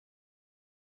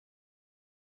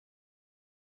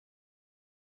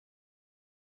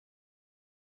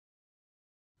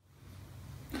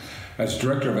As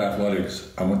Director of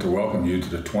Athletics, I want to welcome you to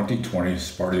the 2020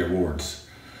 Sparty Awards.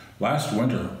 Last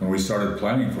winter, when we started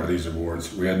planning for these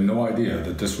awards, we had no idea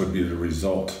that this would be the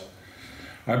result.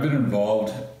 I've been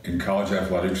involved in college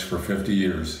athletics for 50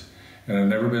 years, and I've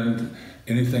never been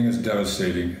anything as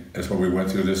devastating as what we went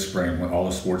through this spring when all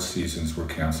the sports seasons were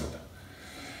canceled.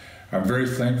 I'm very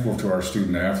thankful to our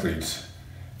student athletes,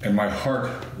 and my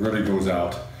heart really goes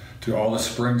out to all the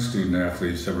spring student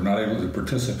athletes that were not able to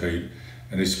participate,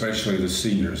 and especially the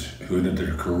seniors who ended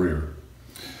their career.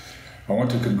 I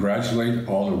want to congratulate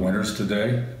all the winners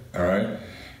today, all right?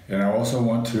 And I also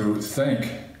want to thank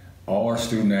all our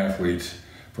student athletes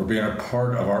for being a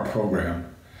part of our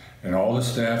program and all the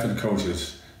staff and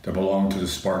coaches that belong to the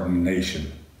Spartan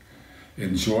Nation.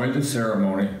 Enjoy the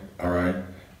ceremony, all right?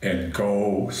 And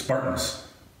go Spartans.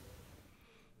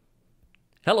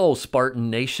 Hello, Spartan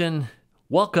Nation.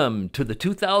 Welcome to the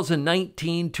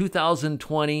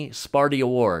 2019-2020 Sparty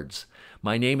Awards.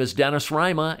 My name is Dennis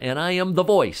Rima, and I am the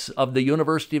voice of the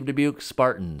University of Dubuque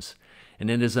Spartans. And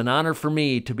it is an honor for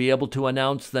me to be able to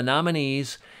announce the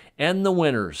nominees and the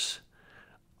winners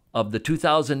of the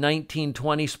 2019-20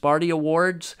 Sparty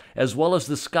Awards, as well as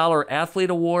the Scholar Athlete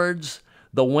Awards,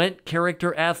 the Went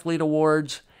Character Athlete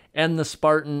Awards, and the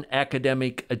Spartan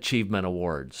Academic Achievement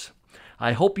Awards.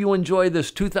 I hope you enjoy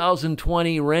this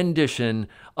 2020 rendition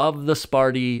of the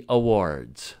Sparty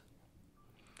Awards.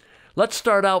 Let's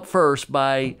start out first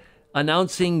by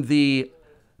announcing the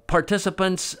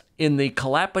participants in the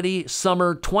Kalapati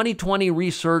Summer 2020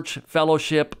 Research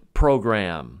Fellowship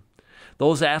Program.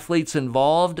 Those athletes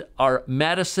involved are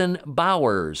Madison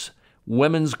Bowers,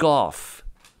 women's golf;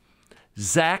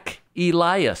 Zach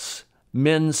Elias,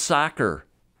 men's soccer;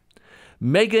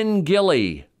 Megan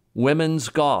Gilly, women's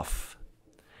golf;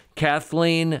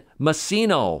 Kathleen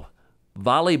Massino,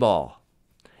 volleyball;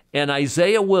 and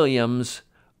Isaiah Williams,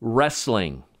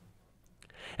 wrestling.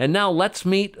 And now let's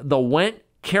meet the Went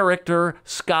Character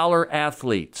Scholar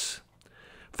athletes.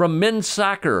 From men's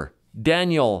soccer,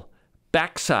 Daniel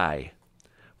Baxai;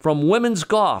 from women's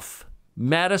golf,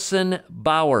 Madison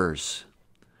Bowers;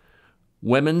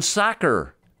 women's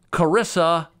soccer,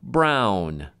 Carissa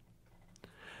Brown;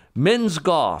 men's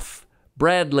golf,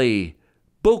 Bradley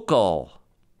Buchel;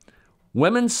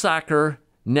 women's soccer,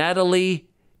 Natalie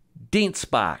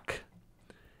Dienstbach;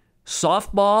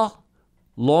 softball,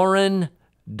 Lauren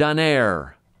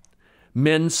Donaire;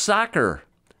 men's soccer,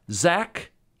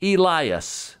 Zach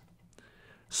Elias;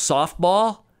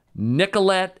 softball,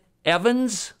 Nicolette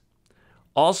Evans;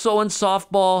 also in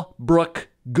softball, Brooke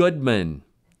Goodman;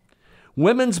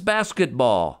 women's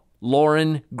basketball,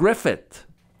 Lauren Griffith;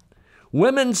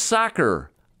 women's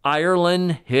soccer,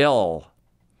 Ireland Hill;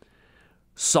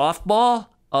 softball,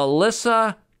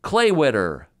 Alyssa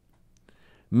Claywitter;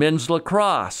 men's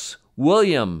lacrosse,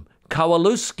 William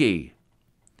Kowalewski;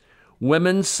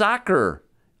 women's soccer,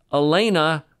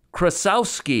 Elena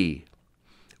Krasowski;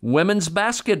 women's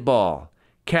basketball,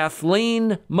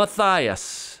 Kathleen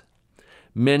Matthias;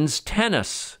 men's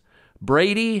tennis,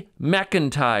 Brady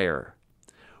McIntyre;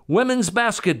 women's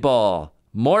basketball,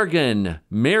 Morgan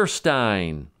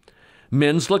Mearstein;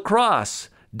 men's lacrosse,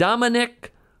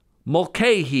 Dominic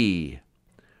Mulcahy;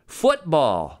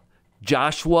 football,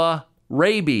 Joshua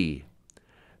Raby;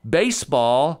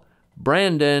 baseball,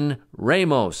 Brandon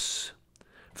Ramos;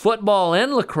 football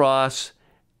and lacrosse,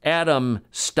 Adam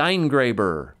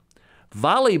Steingraber;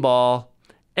 volleyball,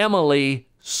 Emily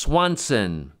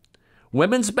Swanson;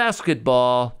 women's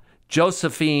basketball,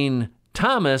 Josephine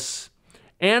Thomas;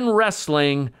 and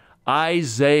wrestling,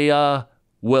 Isaiah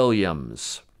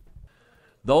Williams.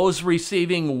 Those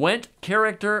receiving Went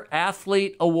Character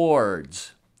Athlete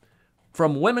Awards.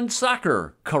 From women's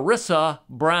soccer, Carissa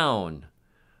Brown;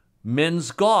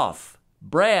 men's golf,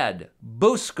 Brad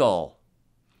Buskel;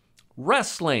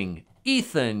 wrestling,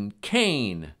 Ethan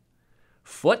Kane;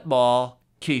 football,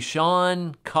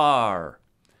 Keyshawn Carr;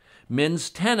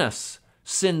 men's tennis,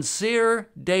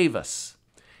 Sincere Davis;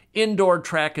 indoor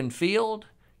track and field,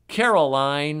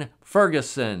 Caroline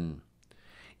Ferguson;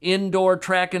 indoor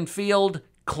track and field,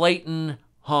 Clayton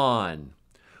Hahn;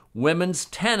 women's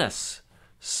tennis,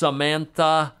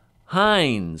 Samantha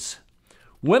Hines;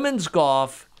 women's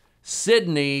golf,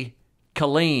 Sydney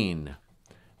Colleen;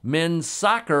 men's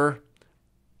soccer,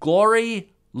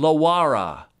 Glory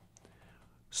Lawara;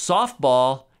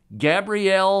 softball,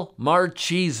 Gabrielle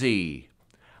Marchese;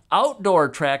 outdoor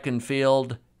track and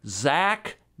field,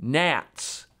 Zach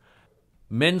Natz;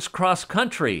 men's cross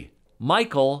country,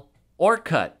 Michael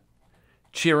Orcutt;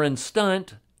 cheer and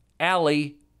stunt,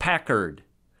 Allie Packard;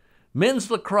 men's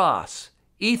lacrosse,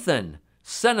 Ethan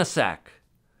Senesak;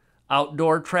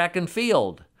 outdoor track and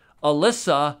field,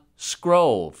 Alyssa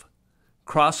Scrove;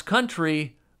 Cross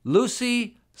country,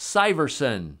 Lucy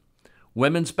Syverson.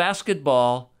 Women's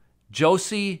basketball,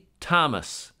 Josie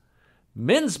Thomas.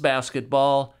 Men's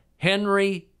basketball,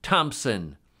 Henry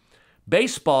Thompson.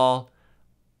 Baseball,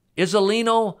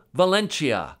 Isolino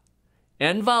Valencia.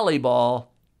 And volleyball,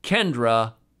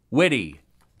 Kendra Whitty.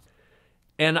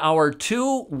 And our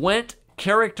 2 Went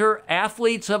Character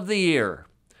Athletes of the Year.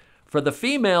 For the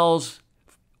females,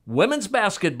 women's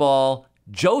basketball,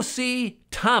 Josie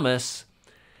Thomas.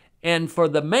 And for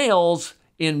the males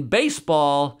in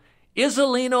baseball,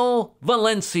 Isolino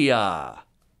Valencia.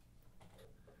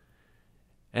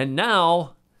 And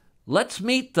now, let's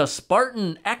meet the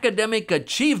Spartan Academic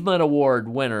Achievement Award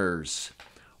winners.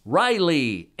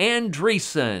 Riley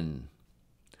Andreessen,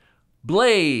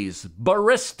 Blaze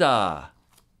Barista,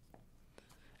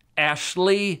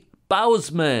 Ashley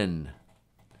Bausman,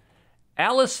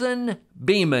 Allison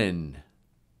Beeman,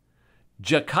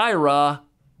 Jakira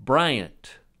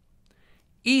Bryant,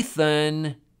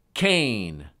 Ethan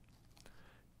Kane,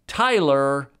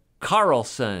 Tyler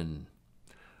Carlson,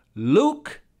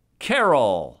 Luke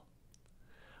Carroll,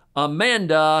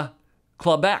 Amanda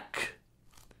Klebeck,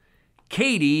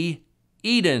 Katie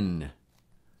Eden,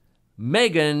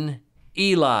 Megan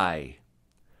Eli,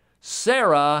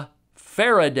 Sarah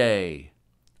Faraday,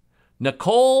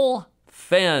 Nicole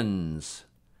Fenns,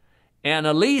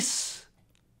 Annalise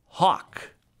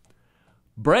Hawk,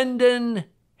 Brendan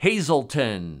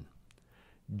Hazelton,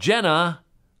 Jenna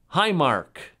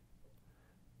Highmark,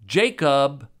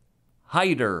 Jacob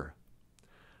Hyder,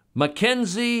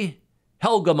 Mackenzie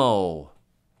Helgamo,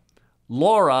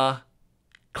 Laura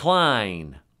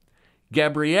Klein,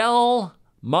 Gabrielle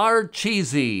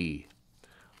Marchese,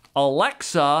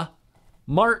 Alexa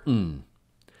Martin,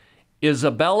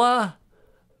 Isabella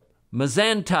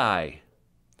Mazzanti,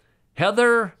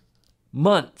 Heather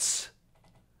Muntz,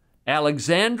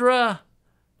 Alexandra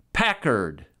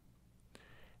Packard,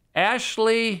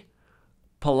 Ashley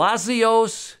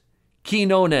Palacios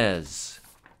Quinones,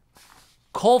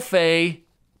 Colfe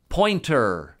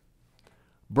Pointer,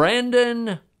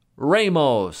 Brandon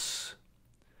Ramos,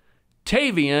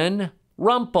 Tavian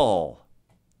Rumpel,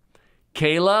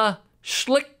 Kayla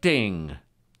Schlichting,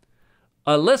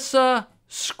 Alyssa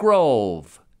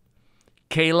Scrove,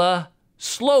 Kayla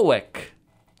Slowick,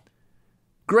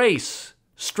 Grace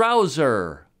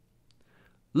Strouser,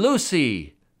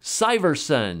 Lucy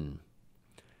Syverson,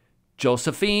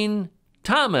 Josephine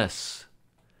Thomas,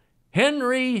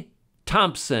 Henry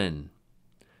Thompson,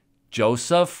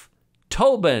 Joseph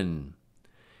Tobin,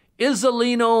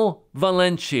 Isolino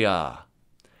Valencia,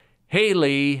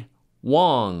 Haley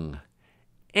Wong,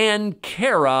 and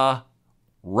Kara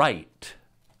Wright.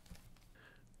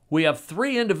 We have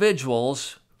 3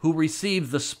 individuals who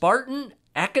received the Spartan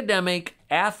Academic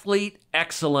Athlete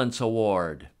Excellence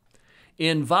Award.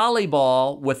 In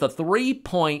volleyball, with a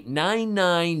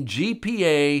 3.99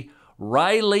 GPA,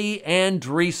 Riley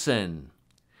Andreessen.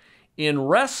 In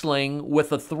wrestling,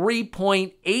 with a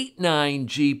 3.89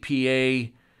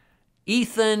 GPA,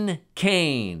 Ethan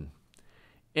Kane.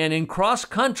 And in cross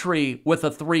country, with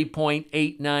a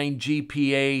 3.89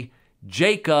 GPA,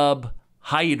 Jacob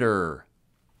Hyder.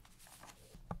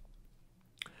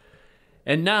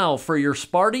 And now for your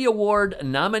Sparty Award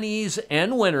nominees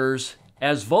and winners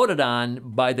as voted on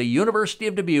by the University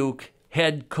of Dubuque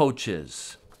head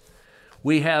coaches.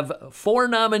 We have 4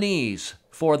 nominees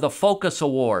for the Focus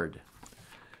Award.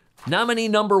 Nominee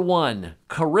number 1,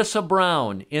 Carissa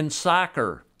Brown in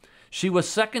soccer. She was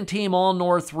second team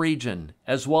All-North Region,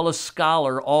 as well as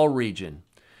Scholar All-Region.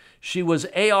 She was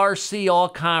ARC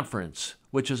All-Conference,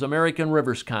 which is American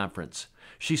Rivers Conference.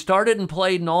 She started and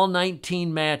played in all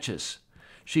 19 matches.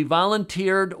 She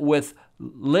volunteered with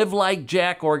Live Like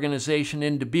Jack organization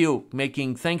in Dubuque,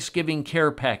 making Thanksgiving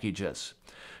care packages.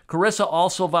 Carissa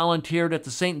also volunteered at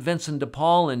the St. Vincent de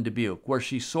Paul in Dubuque, where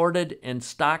she sorted and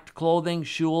stocked clothing,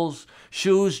 shoes,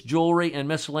 jewelry, and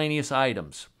miscellaneous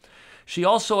items. She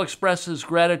also expresses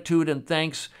gratitude and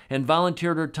thanks and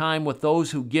volunteered her time with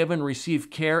those who give and receive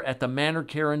care at the Manor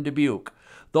Care in Dubuque,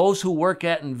 those who work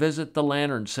at and visit the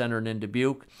Lantern Center in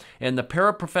Dubuque, and the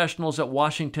paraprofessionals at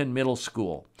Washington Middle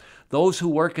School, those who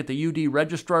work at the UD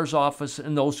Registrar's Office,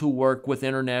 and those who work with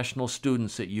international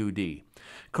students at UD.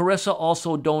 Carissa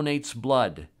also donates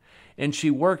blood, and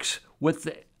she works with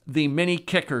the Mini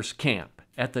Kickers Camp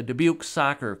at the Dubuque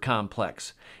Soccer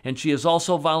Complex, and she has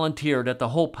also volunteered at the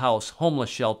Hope House Homeless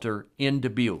Shelter in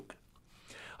Dubuque.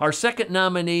 Our second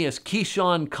nominee is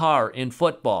Keyshawn Carr in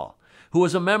football, who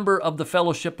is a member of the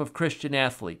Fellowship of Christian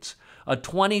Athletes, a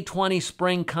 2020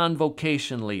 spring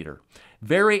convocation leader,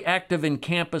 very active in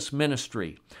campus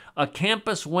ministry, a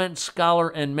campus went scholar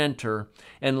and mentor,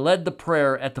 and led the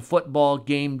prayer at the football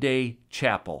game day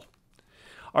chapel.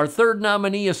 Our third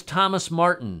nominee is Thomas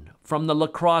Martin from the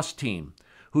lacrosse team,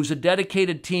 who's a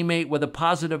dedicated teammate with a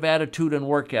positive attitude and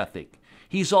work ethic.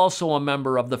 He's also a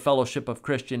member of the Fellowship of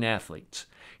Christian Athletes.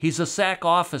 He's a SAC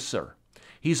officer.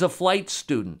 He's a flight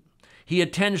student. He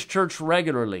attends church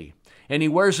regularly, and he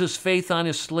wears his faith on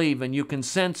his sleeve, and you can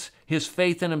sense his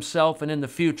faith in himself and in the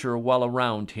future while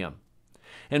around him.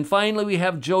 And finally, we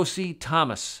have Josie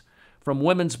Thomas from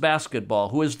women's basketball,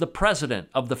 who is the president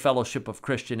of the Fellowship of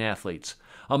Christian Athletes,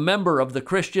 a member of the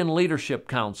Christian Leadership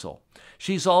Council.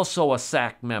 She's also a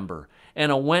SAC member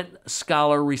and a Went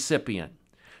Scholar recipient.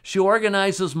 She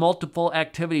organizes multiple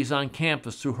activities on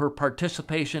campus through her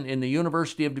participation in the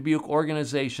University of Dubuque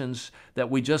organizations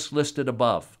that we just listed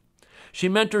above. She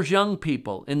mentors young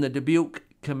people in the Dubuque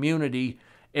community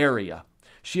area.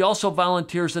 She also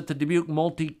volunteers at the Dubuque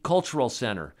Multicultural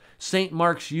Center, St.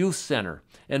 Mark's Youth Center,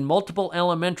 and multiple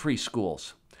elementary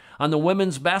schools. On the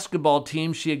women's basketball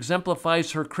team, she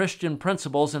exemplifies her Christian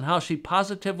principles and how she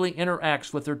positively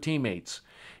interacts with her teammates.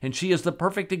 And she is the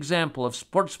perfect example of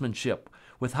sportsmanship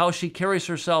with how she carries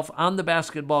herself on the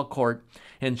basketball court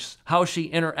and how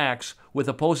she interacts with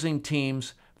opposing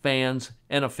teams, fans,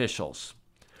 and officials.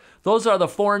 Those are the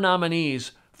 4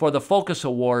 nominees for the Focus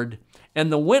Award,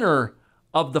 and the winner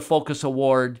of the Focus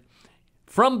Award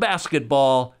from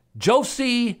basketball,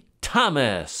 Josie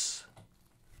Thomas.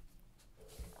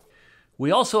 We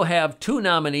also have 2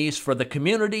 nominees for the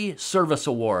Community Service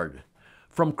Award.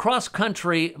 From cross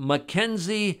country,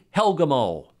 Mackenzie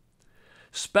Helgamo.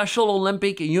 Special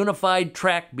Olympic Unified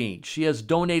Track Meet. She has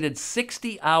donated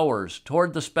 60 hours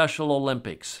toward the Special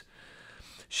Olympics.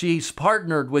 She's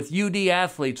partnered with UD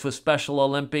athletes with Special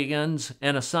Olympians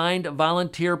and assigned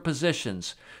volunteer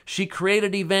positions. She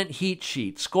created event heat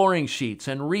sheets, scoring sheets,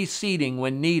 and reseeding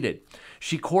when needed.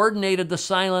 She coordinated the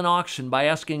silent auction by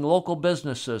asking local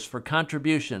businesses for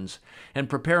contributions and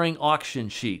preparing auction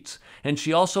sheets. And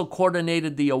she also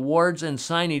coordinated the awards and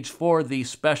signage for the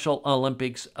Special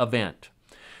Olympics event.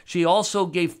 She also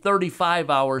gave 35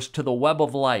 hours to the Web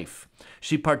of Life.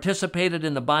 She participated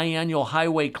in the biannual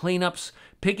highway cleanups,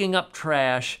 picking up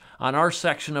trash on our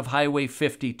section of Highway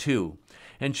 52.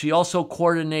 And she also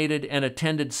coordinated and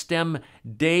attended STEM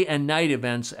day and night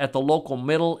events at the local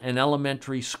middle and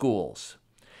elementary schools.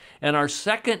 And our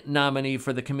second nominee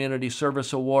for the Community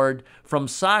Service Award from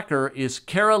soccer is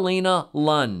Carolina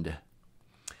Lund.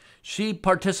 She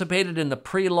participated in the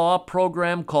pre-law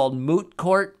program called Moot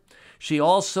Court. She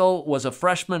also was a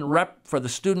freshman rep for the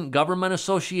Student Government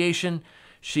Association.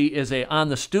 She is on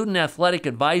the Student Athletic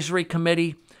Advisory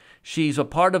Committee. She's a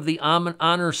part of the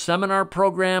Honor Seminar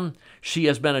Program. She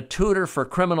has been a tutor for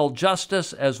criminal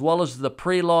justice as well as the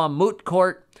pre-law moot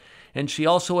court. And she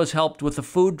also has helped with the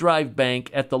food drive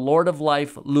bank at the Lord of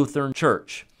Life Lutheran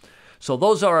Church. So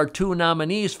those are our 2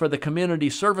 nominees for the Community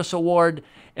Service Award.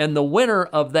 And the winner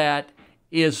of that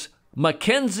is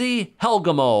Mackenzie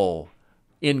Helgamo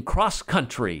in cross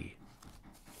country.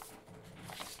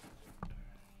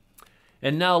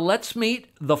 And now let's meet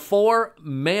the 4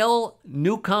 male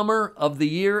newcomer of the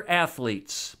year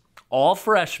athletes, all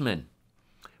freshmen.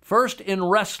 First in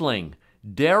wrestling,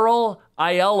 Daryl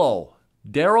Aiello.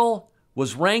 Daryl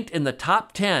was ranked in the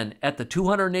top 10 at the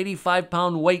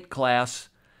 285-pound weight class.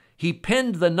 He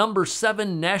pinned the number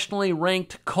 7 nationally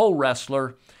ranked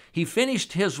co-wrestler. He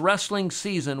finished his wrestling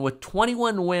season with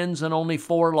 21 wins and only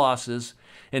 4 losses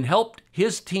and helped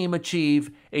his team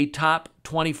achieve a top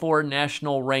 24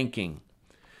 national ranking.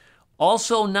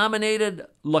 Also nominated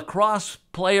lacrosse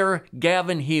player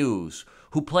Gavin Hughes,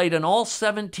 who played in all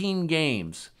 17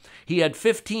 games. He had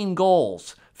 15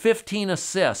 goals, 15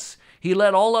 assists. He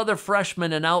led all other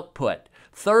freshmen in output,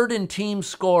 3rd in team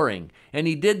scoring, and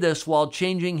he did this while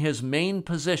changing his main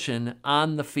position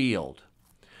on the field.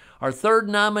 Our 3rd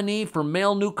nominee for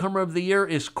Male Newcomer of the Year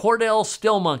is Cordell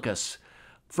Stillmunkus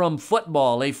from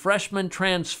football, a freshman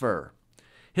transfer.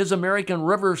 His American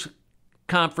Rivers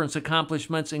Conference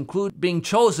accomplishments include being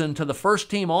chosen to the first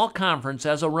team all-conference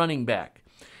as a running back.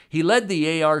 He led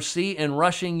the ARC in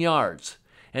rushing yards,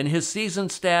 and his season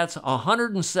stats,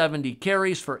 170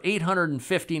 carries for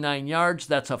 859 yards.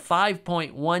 That's a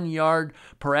 5.1 yard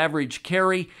per average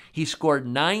carry. He scored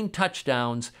 9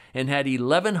 touchdowns and had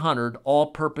 1,100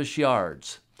 all-purpose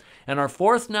yards. And our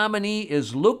 4th nominee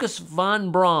is Lucas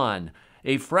Von Braun,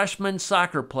 a freshman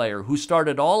soccer player who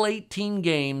started all 18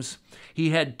 games. He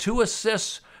had 2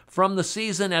 assists from the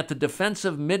season at the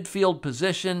defensive midfield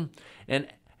position, and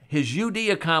his UD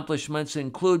accomplishments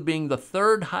include being the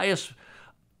 3rd highest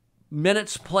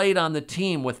minutes played on the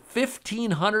team with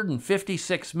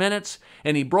 1,556 minutes,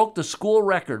 and he broke the school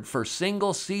record for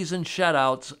single-season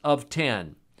shutouts of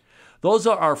 10. Those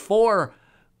are our 4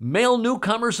 male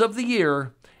newcomers of the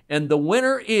year, and the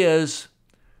winner is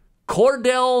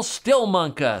Cordell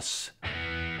Stillmunkus.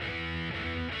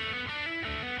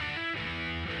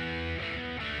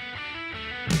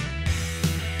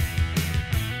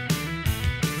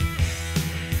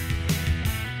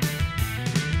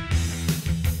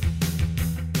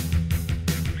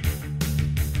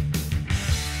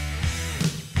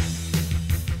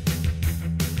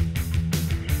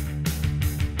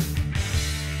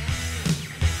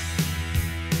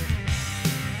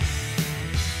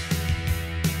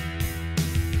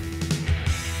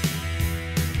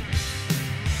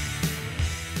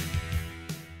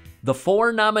 The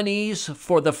 4 nominees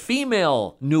for the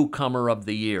female newcomer of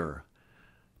the year.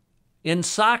 In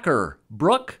soccer,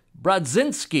 Brooke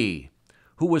Brodzinski,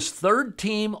 who was 3rd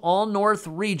team All-North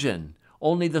Region,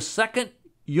 only the 2nd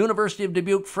University of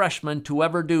Dubuque freshman to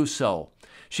ever do so.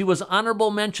 She was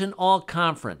honorable mention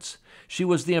All-Conference. She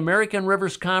was the American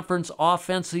Rivers Conference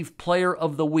Offensive Player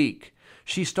of the Week.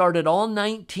 She started all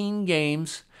 19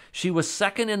 games. She was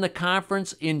 2nd in the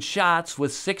conference in shots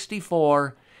with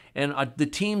 64, and the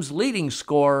team's leading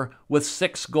scorer with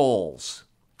 6 goals.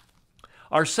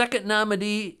 Our second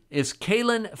nominee is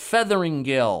Kaylin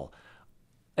Featheringill,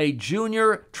 a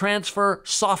junior transfer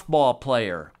softball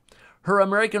player. Her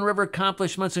American River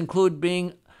accomplishments include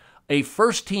being a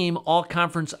first-team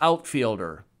all-conference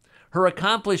outfielder. Her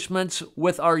accomplishments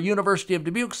with our University of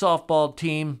Dubuque softball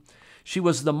team: she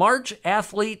was the March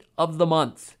Athlete of the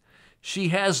Month. She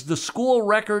has the school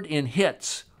record in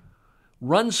hits,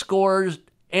 run scores,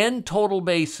 and total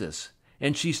bases,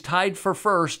 and she's tied for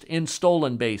first in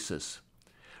stolen bases.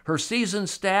 Her season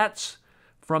stats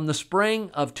from the spring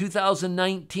of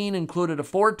 2019 included a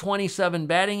 .427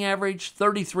 batting average,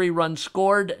 33 runs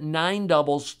scored, 9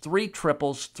 doubles, 3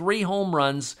 triples, 3 home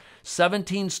runs,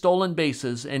 17 stolen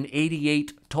bases, and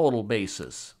 88 total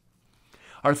bases.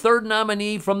 Our third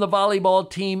nominee from the volleyball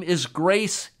team is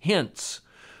Grace Hintz,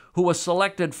 who was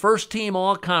selected first team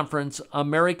All-Conference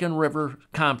American River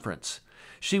Conference.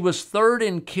 She was 3rd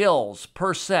in kills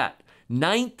per set,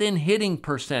 9th in hitting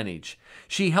percentage.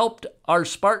 She helped our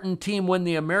Spartan team win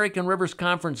the American Rivers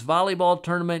Conference volleyball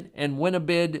tournament and win a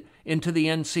bid into the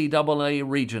NCAA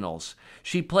regionals.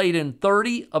 She played in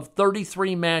 30 of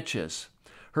 33 matches.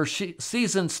 Her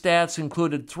season stats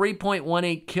included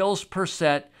 3.18 kills per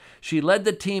set. She led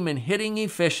the team in hitting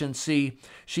efficiency.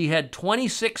 She had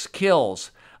 26 kills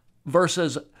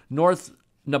versus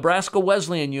Nebraska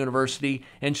Wesleyan University,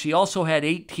 and she also had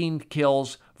 18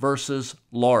 kills versus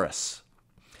Loras.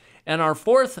 And our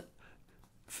fourth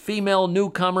female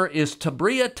newcomer is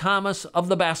Tabria Thomas of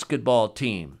the basketball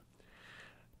team.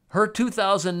 Her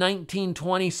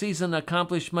 2019-20 season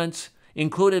accomplishments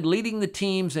included leading the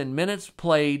teams in minutes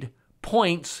played,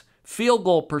 points, field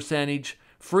goal percentage,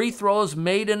 free throws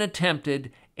made and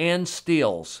attempted, and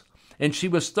steals. And she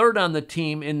was 3rd on the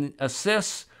team in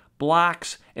assists,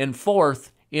 blocks, and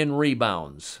 4th in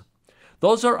rebounds.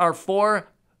 Those are our 4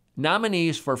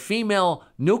 nominees for Female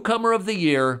Newcomer of the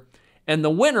Year, and the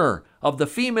winner of the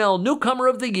Female Newcomer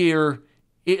of the Year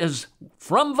is,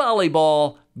 from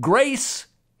volleyball, Grace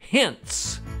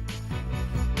Hintz.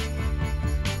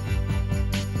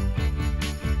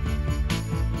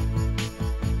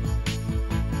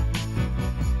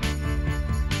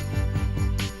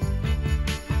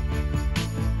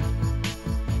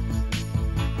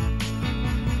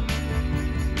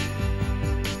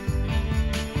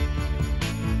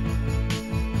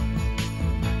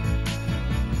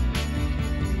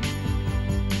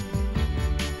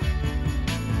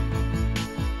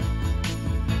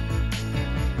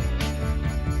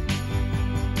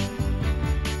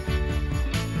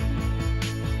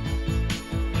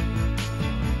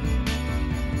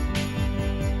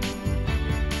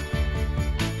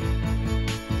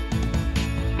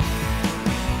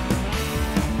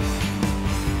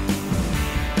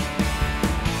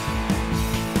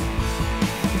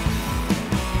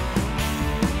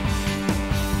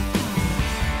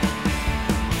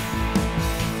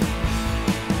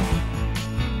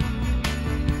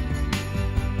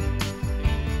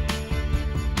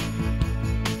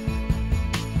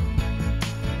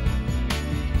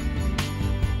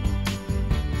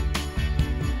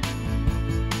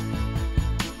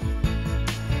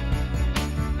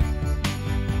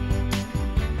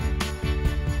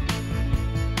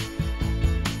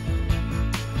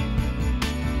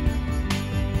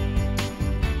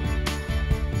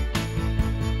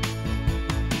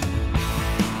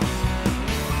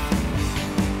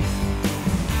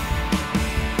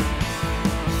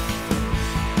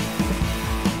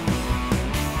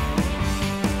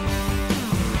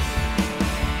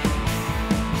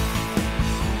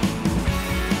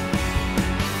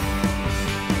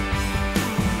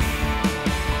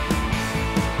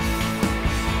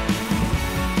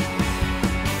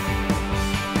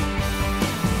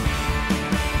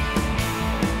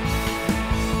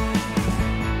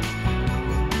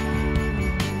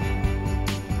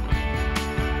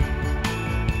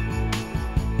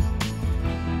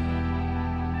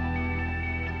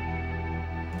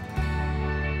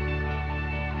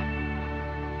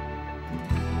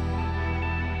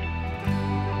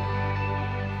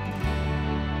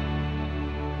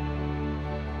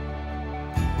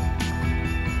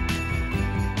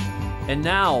 And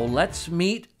now let's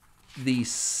meet the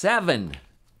 7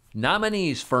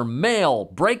 nominees for Male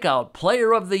Breakout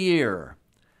Player of the Year.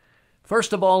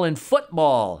 First of all, in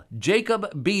football,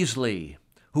 Jacob Beasley,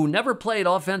 who never played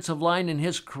offensive line in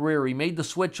his career. He made the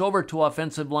switch over to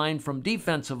offensive line from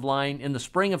defensive line in the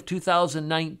spring of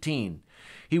 2019.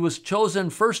 He was chosen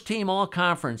first-team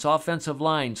all-conference offensive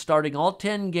line, starting all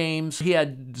 10 games. He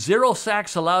had 0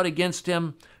 sacks allowed against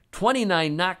him,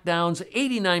 29 knockdowns,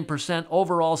 89%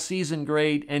 overall season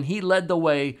grade, and he led the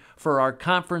way for our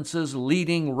conference's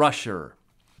leading rusher.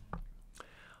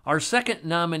 Our second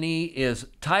nominee is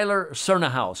Tyler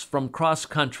Cernahouse from cross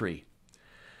country.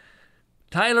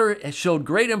 Tyler showed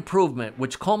great improvement,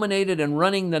 which culminated in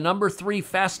running the number 3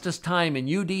 fastest time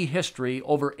in UD history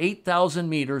over 8,000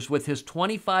 meters with his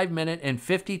 25-minute and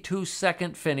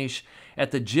 52-second finish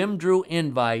at the Jim Drew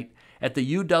Invite at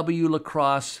the UW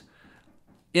Lacrosse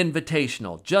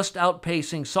Invitational, just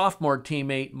outpacing sophomore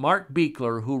teammate Mark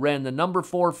Beekler, who ran the number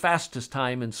 4 fastest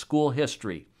time in school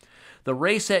history. The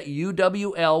race at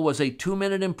UWL was a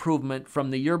 2-minute improvement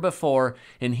from the year before,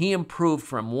 and he improved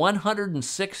from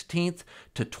 116th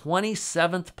to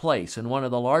 27th place in one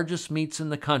of the largest meets in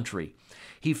the country.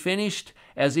 He finished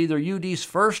as either UD's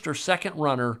first or second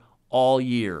runner all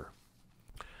year.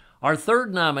 Our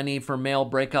third nominee for Male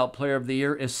Breakout Player of the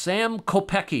Year is Sam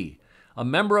Kopecki, a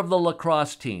member of the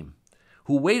lacrosse team,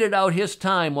 who waited out his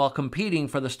time while competing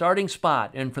for the starting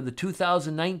spot, and for the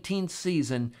 2019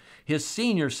 season, his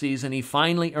senior season, he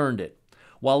finally earned it.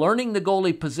 While earning the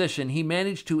goalie position, he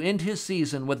managed to end his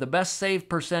season with the best save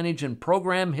percentage in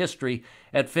program history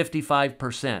at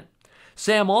 55%.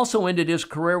 Sam also ended his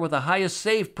career with the highest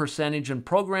save percentage in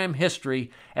program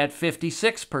history at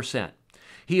 56%.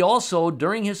 He also,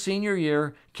 during his senior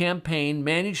year campaign,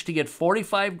 managed to get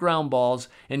 45 ground balls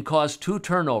and caused 2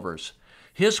 turnovers.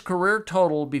 His career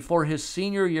total before his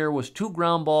senior year was 2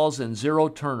 ground balls and 0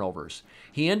 turnovers.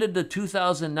 He ended the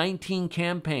 2019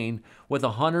 campaign with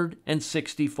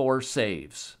 164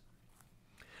 saves.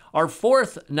 Our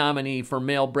fourth nominee for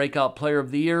Male Breakout Player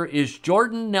of the Year is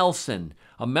Jordan Nelson,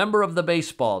 a member of the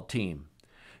baseball team.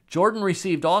 Jordan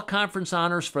received all-conference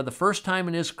honors for the first time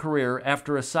in his career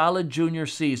after a solid junior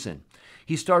season.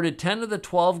 He started 10 of the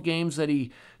 12 games that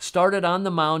he started on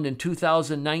the mound in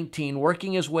 2019,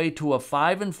 working his way to a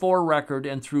 5-4 record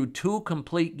and through 2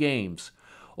 complete games.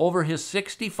 Over his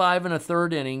 65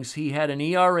 1/3 innings, he had an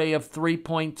ERA of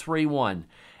 3.31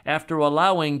 after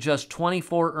allowing just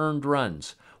 24 earned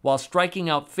runs, while striking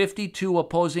out 52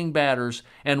 opposing batters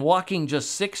and walking just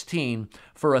 16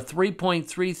 for a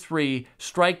 3.33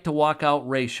 strike-to-walkout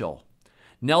ratio.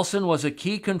 Nelson was a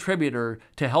key contributor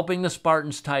to helping the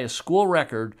Spartans tie a school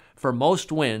record for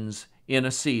most wins in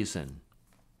a season.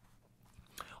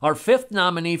 Our fifth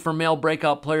nominee for Male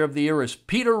Breakout Player of the Year is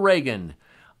Peter Reagan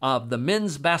of the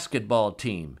men's basketball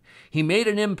team. He made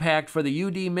an impact for the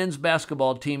UD men's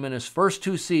basketball team in his first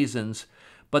 2 seasons,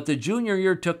 but the junior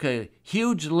year took a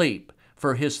huge leap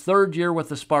for his 3rd year with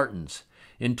the Spartans.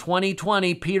 In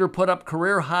 2020, Peter put up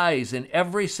career highs in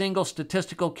every single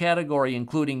statistical category,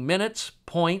 including minutes,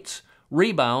 points,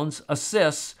 rebounds,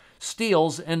 assists,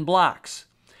 steals, and blocks.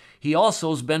 He also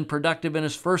has been productive in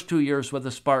his first 2 years with the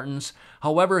Spartans.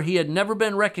 However, he had never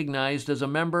been recognized as a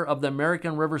member of the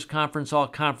American Rivers Conference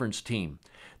All-Conference team.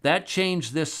 That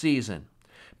changed this season.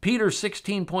 Peter's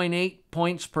 16.8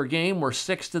 points per game were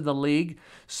 6th in the league,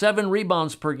 7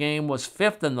 rebounds per game was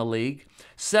 5th in the league,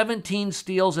 17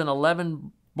 steals and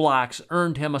 11 blocks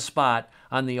earned him a spot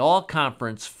on the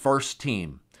all-conference first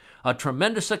team. A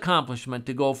tremendous accomplishment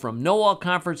to go from no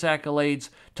all-conference accolades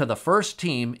to the first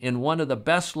team in one of the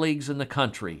best leagues in the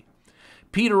country.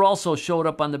 Peter also showed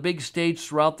up on the big stage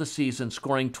throughout the season,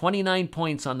 scoring 29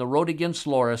 points on the road against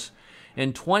Loras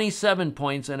and 27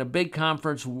 points in a big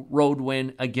conference road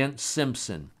win against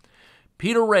Simpson.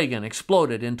 Peter Reagan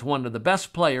exploded into one of the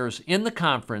best players in the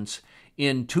conference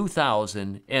in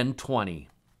 2020.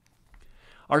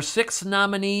 Our sixth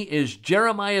nominee is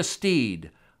Jeremiah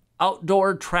Steed,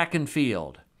 outdoor track and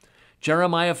field.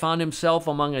 Jeremiah found himself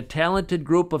among a talented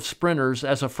group of sprinters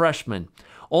as a freshman,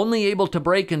 only able to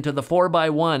break into the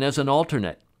 4x1 as an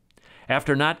alternate.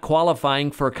 After not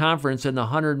qualifying for a conference in the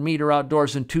 100-meter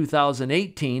outdoors in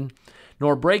 2018,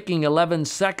 nor breaking 11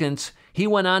 seconds, he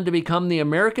went on to become the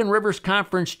American Rivers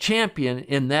Conference champion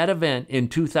in that event in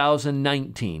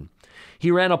 2019.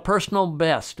 He ran a personal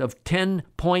best of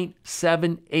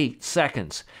 10.78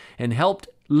 seconds and helped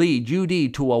lead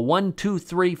UD to a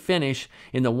 1-2-3 finish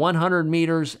in the 100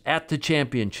 meters at the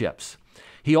championships.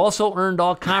 He also earned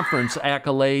all conference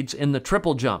accolades in the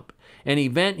triple jump an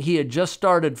event he had just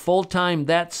started full-time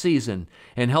that season,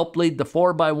 and helped lead the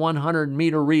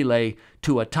 4x100-meter relay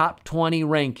to a top 20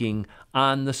 ranking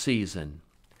on the season.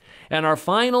 And our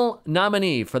final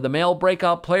nominee for the Male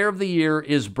Breakout Player of the Year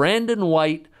is Brandon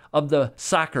White of the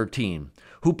soccer team,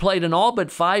 who played in all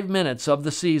but 5 minutes of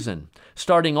the season,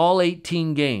 starting all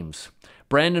 18 games.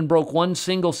 Brandon broke one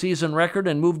single-season record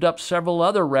and moved up several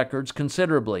other records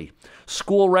considerably.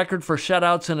 School record for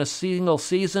shutouts in a single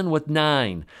season with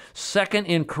 9. Second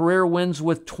in career wins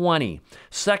with 20.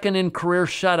 Second in career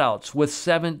shutouts with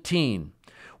 17.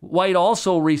 White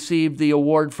also received the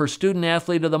award for Student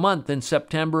Athlete of the Month in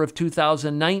September of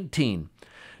 2019.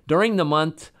 During the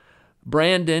month,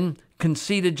 Brandon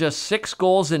conceded just 6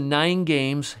 goals in 9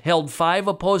 games, held 5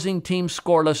 opposing teams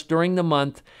scoreless during the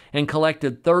month, and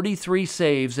collected 33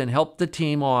 saves and helped the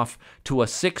team off to a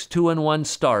 6-2-1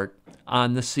 start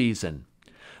on the season.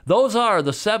 Those are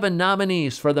the 7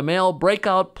 nominees for the Male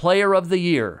Breakout Player of the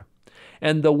Year.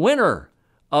 And the winner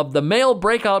of the Male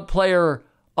Breakout Player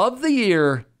of the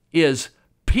Year is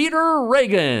Peter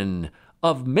Reagan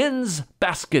of men's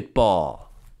basketball.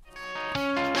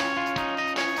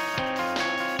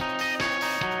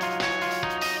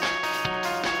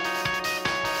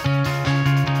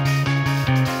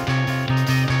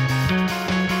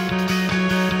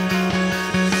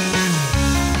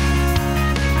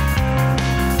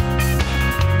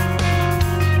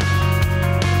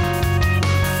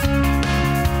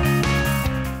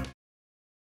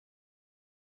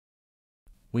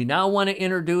 We now want to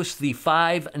introduce the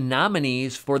 5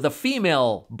 nominees for the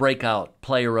Female Breakout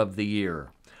Player of the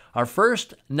Year. Our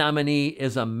first nominee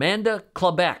is Amanda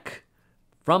Klebeck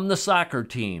from the soccer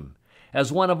team.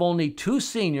 As one of only 2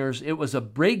 seniors, it was a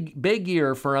big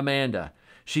year for Amanda.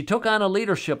 She took on a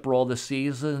leadership role this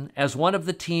season as one of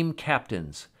the team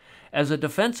captains. As a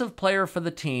defensive player for the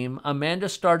team, Amanda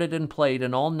started and played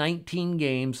in all 19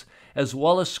 games, as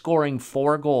well as scoring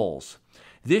 4 goals.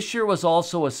 This year was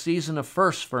also a season of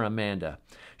firsts for Amanda.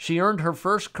 She earned her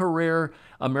first career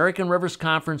American Rivers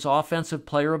Conference Offensive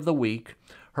Player of the Week,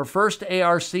 her first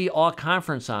ARC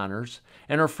All-Conference honors,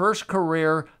 and her first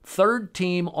career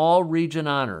third-team All-Region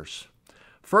honors.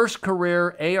 First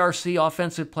career ARC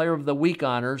Offensive Player of the Week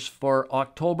honors for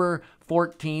October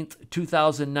 14th,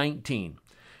 2019.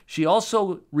 She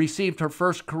also received her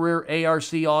first career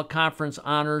ARC All-Conference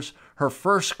honors, her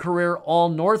first career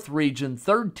All-North Region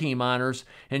third-team honors,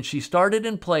 and she started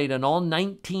and played in all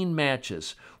 19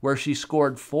 matches, where she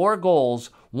scored 4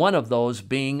 goals, one of those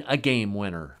being a game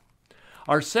winner.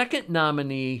 Our second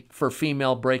nominee for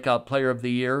Female Breakout Player of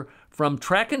the Year from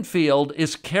track and field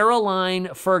is Caroline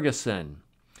Ferguson.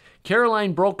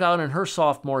 Caroline broke out in her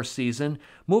sophomore season,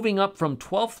 moving up from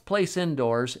 12th place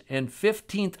indoors and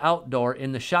 15th outdoor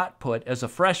in the shot put as a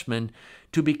freshman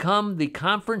to become the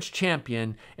conference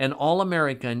champion and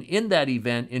All-American in that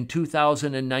event in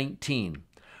 2019.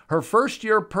 Her first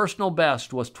year personal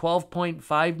best was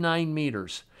 12.59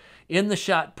 meters in the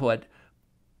shot put,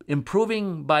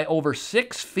 improving by over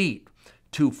 6 feet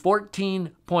to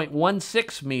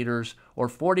 14.16 meters or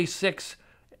 46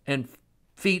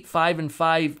 feet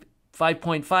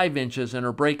 5.5 inches in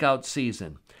her breakout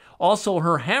season. Also,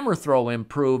 her hammer throw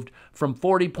improved from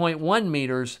 40.1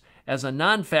 meters as a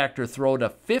non-factor throw to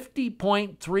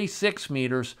 50.36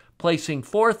 meters, placing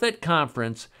 4th at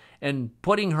conference and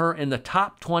putting her in the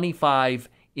top 25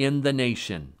 in the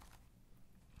nation.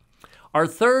 Our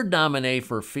third nominee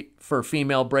for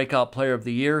Female Breakout Player of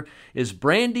the Year is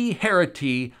Brandy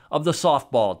Harity of the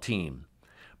softball team.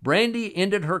 Brandy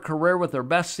ended her career with her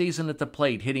best season at the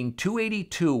plate, hitting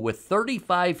 .282 with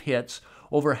 35 hits,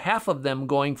 over half of them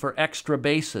going for extra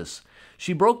bases.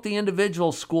 She broke the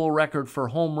individual school record for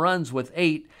home runs with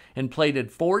 8 and plated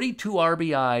 42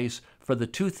 RBIs for the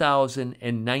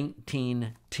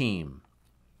 2019 team.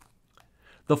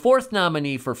 The fourth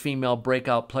nominee for Female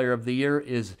Breakout Player of the Year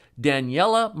is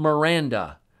Daniela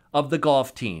Miranda of the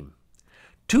golf team.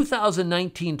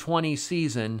 2019-20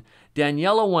 season,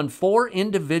 Daniela won 4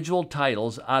 individual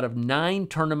titles out of 9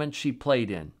 tournaments she played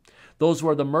in. Those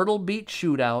were the Myrtle Beach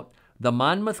Shootout, the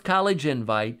Monmouth College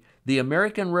Invite, the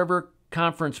American River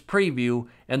Conference Preview,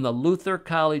 and the Luther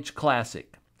College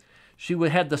Classic. She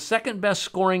had the second best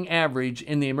scoring average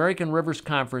in the American Rivers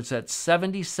Conference at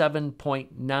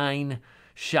 77.9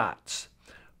 shots.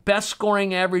 Best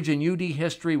scoring average in UD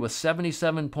history was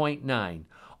 77.9.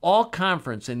 All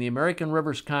conference in the American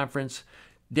Rivers Conference.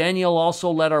 Danielle also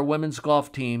led our women's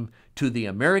golf team to the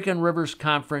American Rivers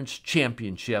Conference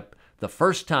Championship, the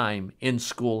first time in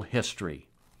school history.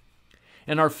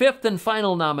 And our fifth and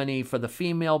final nominee for the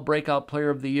Female Breakout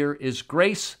Player of the Year is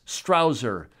Grace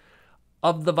Strouser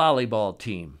of the volleyball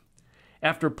team.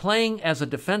 After playing as a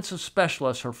defensive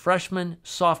specialist her freshman,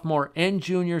 sophomore, and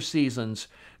junior seasons,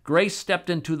 Grace stepped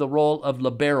into the role of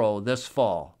libero this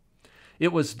fall.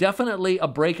 It was definitely a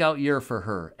breakout year for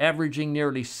her, averaging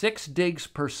nearly 6 digs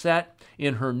per set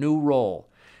in her new role.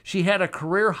 She had a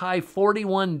career-high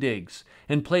 41 digs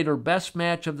and played her best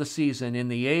match of the season in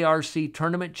the ARC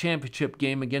Tournament Championship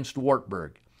game against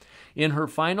Wartburg. In her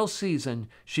final season,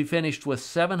 she finished with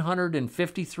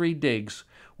 753 digs,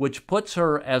 which puts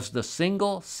her as the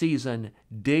single-season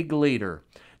dig leader,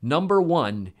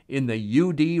 #1 in the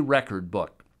UD record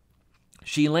book.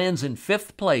 She lands in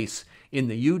 5th place in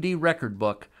the UD record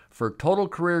book for total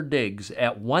career digs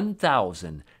at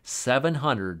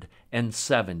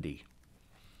 1,770.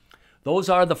 Those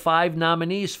are the 5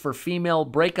 nominees for Female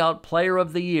Breakout Player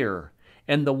of the Year,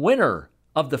 and the winner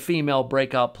of the Female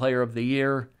Breakout Player of the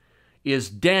Year is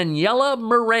Daniela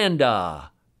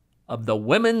Miranda of the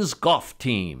women's golf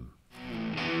team.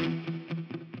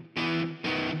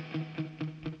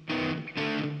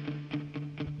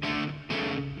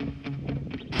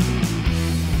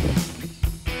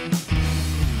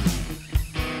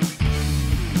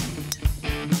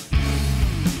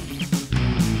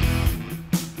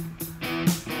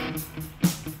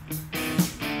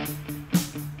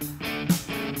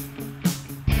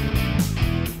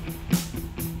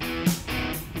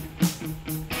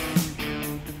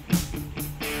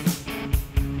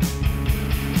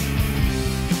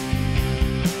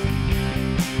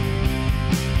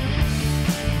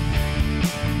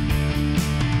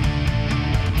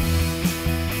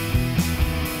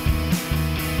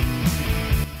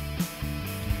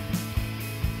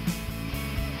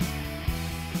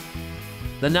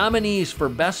 The nominees for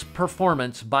Best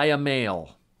Performance by a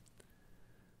Male.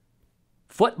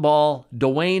 Football,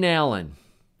 Dwayne Allen.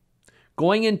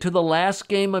 Going into the last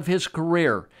game of his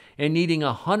career and needing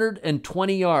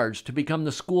 120 yards to become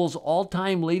the school's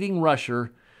all-time leading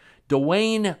rusher,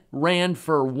 Dwayne ran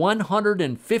for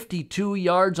 152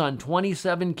 yards on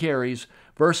 27 carries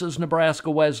versus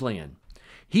Nebraska Wesleyan.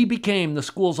 He became the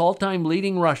school's all-time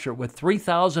leading rusher with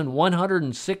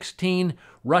 3,116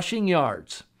 rushing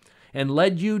yards, and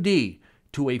led UD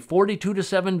to a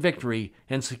 42-7 victory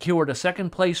and secured a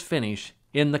second-place finish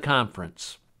in the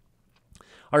conference.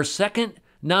 Our second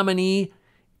nominee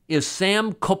is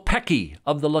Sam Kopecki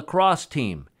of the lacrosse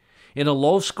team. In a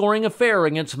low-scoring affair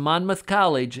against Monmouth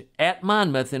College at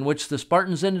Monmouth, in which the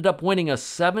Spartans ended up winning a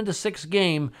 7-6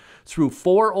 game through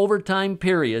 4 overtime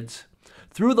periods,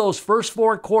 through those first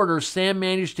 4 quarters, Sam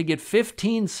managed to get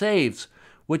 15 saves,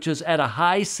 which is at a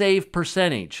high save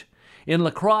percentage. In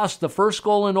lacrosse, the first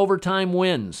goal in overtime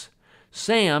wins.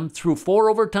 Sam, through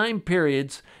 4 overtime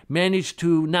periods, managed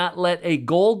to not let a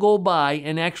goal go by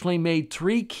and actually made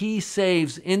 3 key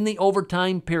saves in the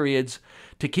overtime periods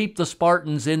to keep the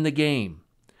Spartans in the game.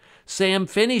 Sam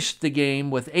finished the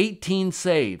game with 18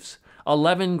 saves,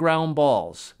 11 ground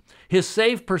balls. His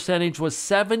save percentage was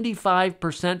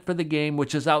 75% for the game,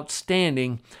 which is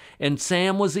outstanding, and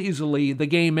Sam was easily the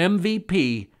game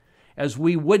MVP, as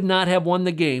we would not have won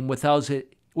the game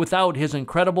without his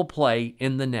incredible play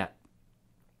in the net.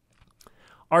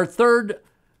 Our third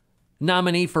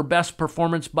nominee for Best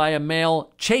Performance by a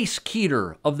Male, Chase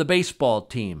Keeter of the baseball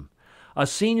team. A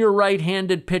senior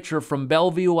right-handed pitcher from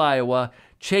Bellevue, Iowa,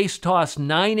 Chase tossed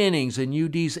 9 innings in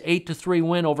UD's 8-3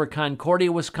 win over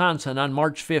Concordia, Wisconsin on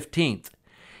March 15th.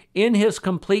 In his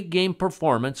complete game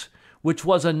performance, which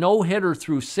was a no-hitter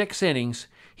through 6 innings,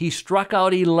 he struck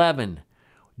out 11,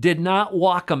 did not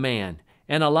walk a man,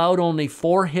 and allowed only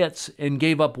 4 hits and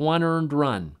gave up 1 earned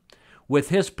run. With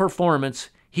his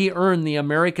performance, he earned the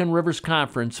American Rivers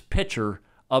Conference Pitcher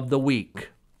of the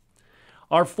Week.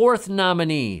 Our fourth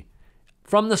nominee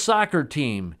from the soccer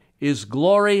team is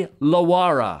Glory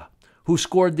Lawara, who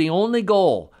scored the only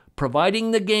goal, providing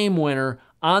the game winner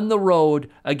on the road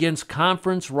against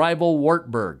conference rival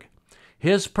Wartburg.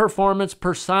 His performance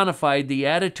personified the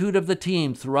attitude of the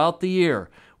team throughout the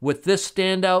year, with this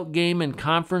standout game and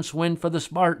conference win for the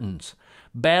Spartans,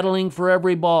 battling for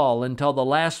every ball until the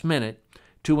last minute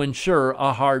to ensure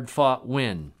a hard-fought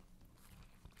win.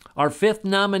 Our fifth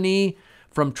nominee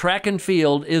from track and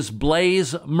field is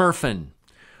Blaze Murfin,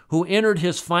 who entered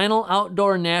his final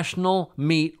outdoor national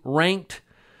meet ranked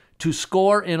to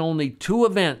score in only 2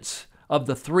 events of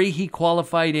the 3 he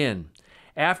qualified in.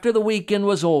 After the weekend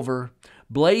was over,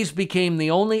 Blaze became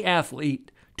the only athlete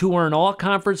to earn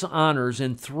all-conference honors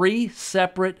in 3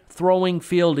 separate throwing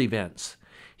field events.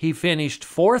 He finished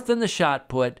 4th in the shot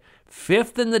put,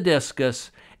 5th in the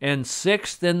discus, and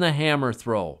 6th in the hammer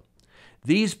throw.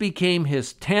 These became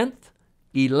his 10th,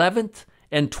 11th,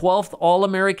 and 12th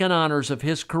All-American honors of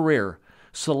his career,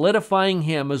 solidifying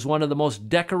him as one of the most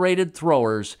decorated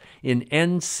throwers in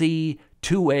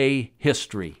NC2A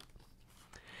history.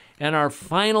 And our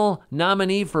final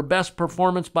nominee for Best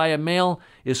Performance by a Male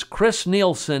is Chris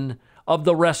Nielsen of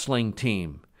the wrestling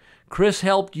team. Chris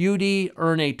helped UD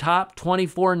earn a top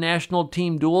 24 national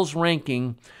team duels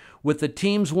ranking with the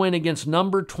team's win against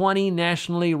number 20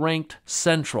 nationally ranked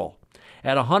Central.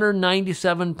 At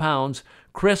 197 pounds,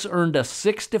 Chris earned a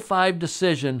 6-5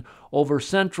 decision over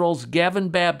Central's Gavin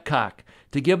Babcock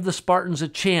to give the Spartans a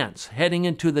chance heading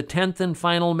into the 10th and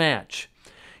final match.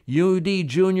 UD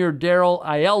junior Daryl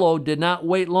Aiello did not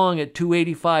wait long at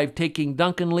 285, taking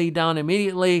Duncan Lee down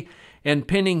immediately and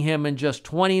pinning him in just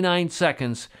 29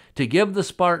 seconds to give the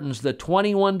Spartans the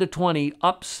 21-20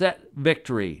 upset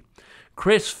victory.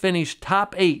 Chris finished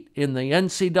top 8 in the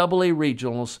NCAA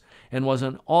regionals and was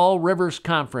an All-Rivers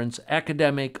Conference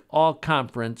Academic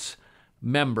All-Conference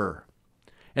member.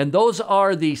 And those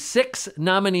are the 6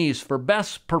 nominees for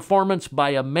Best Performance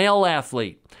by a Male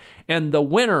Athlete. And the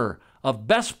winner of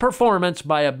Best Performance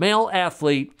by a Male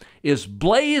Athlete is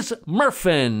Blaze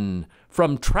Murfin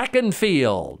from Track and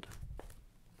Field.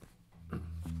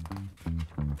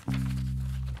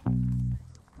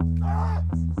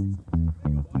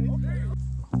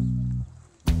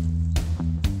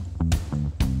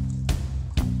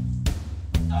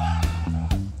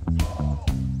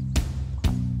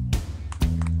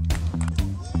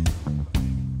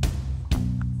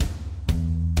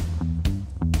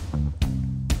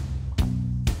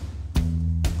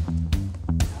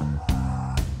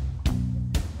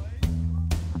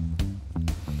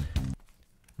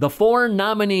 The 4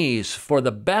 nominees for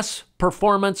the Best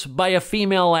Performance by a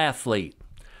Female Athlete.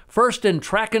 First in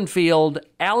track and field,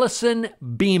 Allison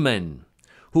Beeman,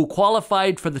 who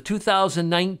qualified for the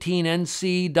 2019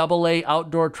 NCAA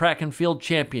Outdoor Track and Field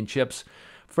Championships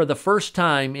for the first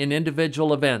time in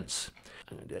individual events.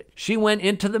 She went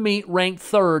into the meet ranked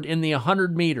 3rd in the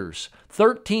 100 meters,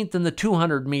 13th in the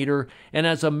 200 meter, and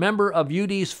as a member of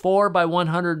UD's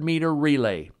 4x100 meter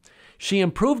relay. She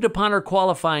improved upon her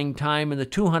qualifying time in the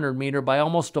 200 meter by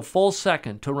almost a full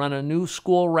second to run a new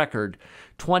school record,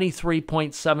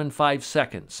 23.75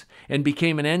 seconds, and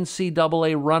became an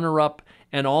NCAA runner-up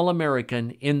and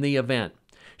All-American in the event.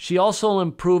 She also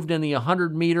improved in the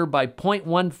 100 meter by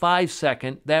 0.15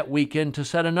 second that weekend to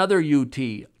set another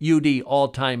UD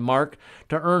all-time mark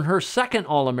to earn her second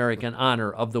All-American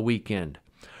honor of the weekend.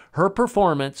 Her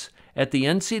performance at the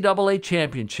NCAA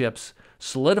Championships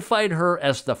solidified her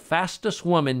as the fastest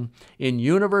woman in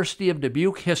University of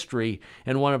Dubuque history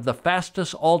and one of the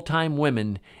fastest all-time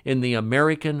women in the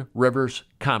American Rivers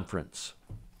Conference.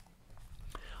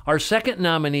 Our second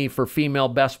nominee for Female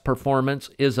Best Performance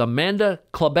is Amanda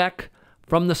Klebeck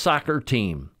from the soccer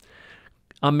team.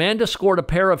 Amanda scored a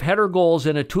pair of header goals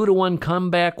in a 2-1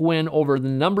 comeback win over the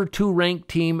number 2 ranked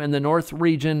team in the North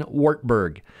Region,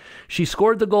 Wartburg. She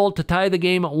scored the goal to tie the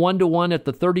game at 1-1 at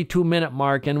the 32-minute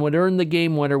mark and would earn the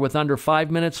game winner with under 5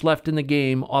 minutes left in the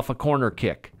game off a corner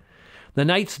kick. The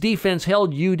Knights' defense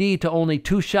held UD to only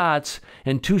 2 shots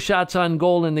and 2 shots on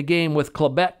goal in the game, with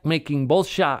Klebeck making both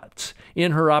shots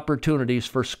in her opportunities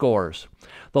for scores.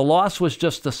 The loss was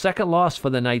just the second loss for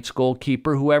the Knights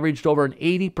goalkeeper, who averaged over an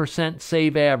 80%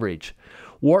 save average.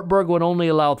 Wartburg would only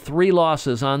allow 3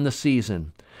 losses on the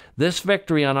season. This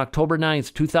victory on October 9,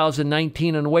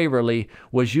 2019 in Waverly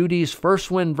was UD's first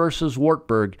win versus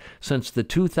Wartburg since the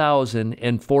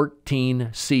 2014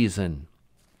 season.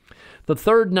 The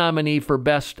third nominee for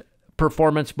Best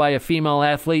Performance by a Female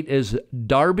Athlete is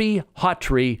Darby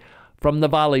Hawtrey from the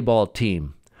volleyball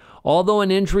team. Although an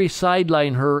injury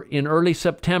sidelined her in early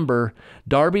September,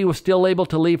 Darby was still able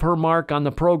to leave her mark on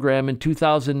the program in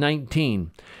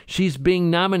 2019. She's being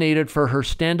nominated for her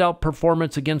standout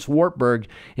performance against Wartburg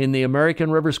in the American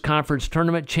Rivers Conference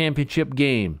Tournament Championship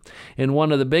game. In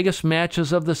one of the biggest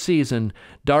matches of the season,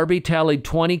 Darby tallied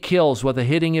 20 kills with a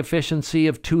hitting efficiency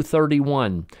of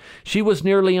 .231. She was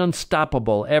nearly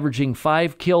unstoppable, averaging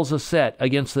 5 kills a set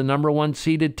against the number 1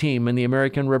 seeded team in the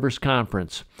American Rivers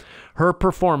Conference. Her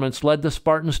performance led the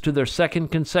Spartans to their second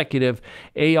consecutive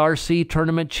ARC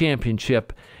Tournament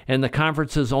Championship and the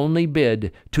conference's only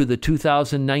bid to the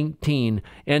 2019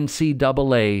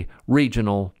 NCAA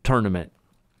Regional Tournament.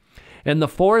 And the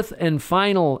fourth and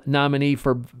final nominee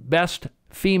for Best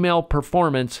Female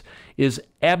Performance is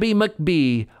Abby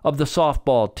McBee of the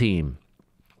softball team.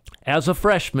 As a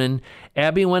freshman,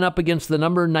 Abby went up against the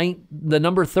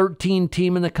number 13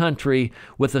 team in the country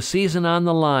with the season on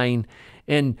the line,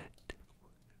 and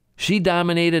she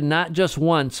dominated not just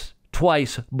once,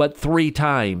 twice, but 3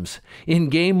 times. In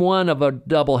Game 1 of a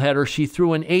doubleheader, she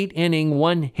threw an 8-inning,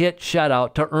 1-hit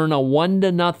shutout to earn a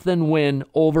 1-0 win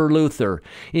over Luther.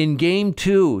 In Game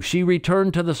 2, she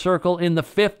returned to the circle in the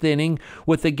 5th inning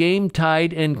with the game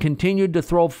tied and continued to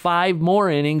throw 5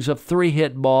 more innings of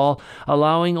 3-hit ball,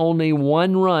 allowing only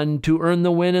 1 run to earn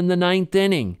the win in the 9th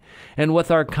inning. And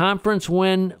with our conference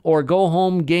win or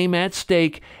go-home game at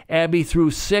stake, Abby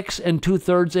threw 6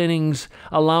 2/3 innings,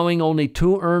 allowing only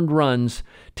 2 earned runs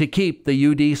to keep the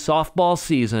UD softball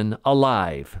season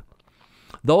alive.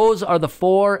 Those are the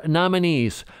 4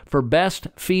 nominees for Best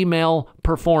Female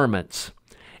Performance.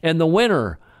 And the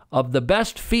winner of the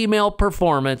Best Female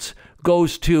Performance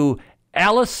goes to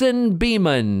Allison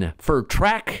Beeman for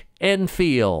track and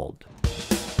field.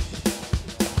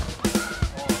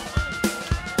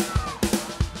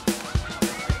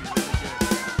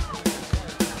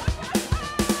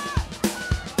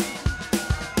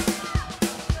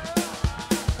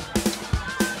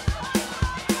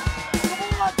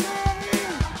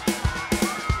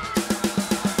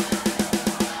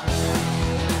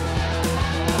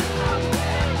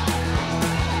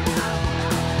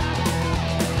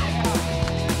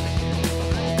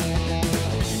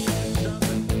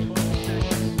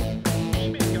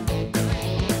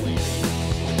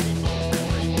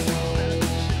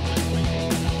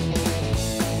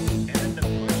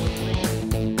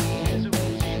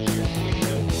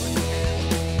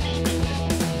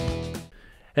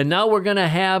 And now we're going to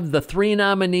have the 3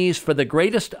 nominees for the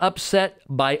greatest upset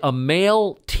by a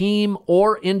male, team,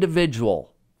 or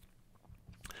individual.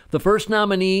 The first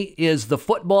nominee is the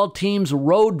football team's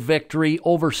road victory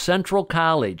over Central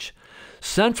College.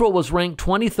 Central was ranked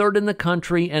 23rd in the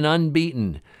country and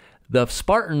unbeaten. The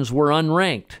Spartans were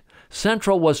unranked.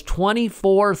 Central was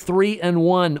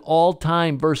 24-3-1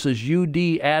 all-time versus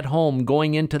UD at home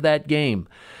going into that game.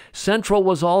 Central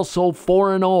was also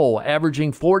 4-0,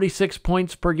 averaging 46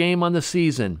 points per game on the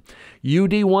season.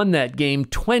 UD won that game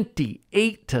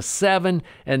 28-7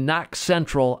 and knocked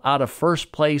Central out of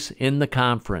first place in the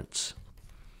conference.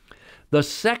 The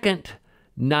second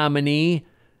nominee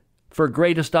for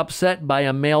greatest upset by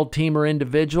a male team or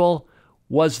individual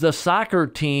was the soccer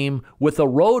team with a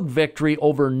road victory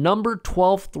over number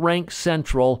 12th ranked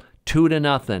Central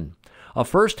 2-0. A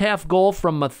first-half goal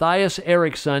from Matthias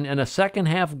Eriksson and a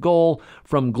second-half goal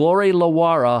from Glory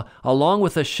Lawara, along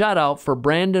with a shutout for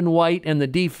Brandon White and the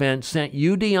defense, sent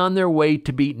UD on their way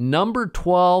to beat number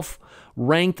 12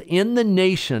 ranked in the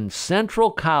nation,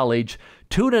 Central College,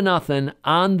 2-0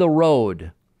 on the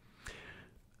road.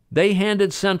 They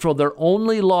handed Central their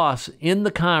only loss in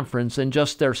the conference and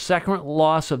just their second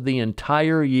loss of the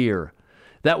entire year.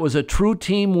 That was a true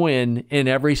team win in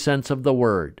every sense of the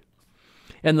word.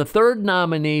 And the third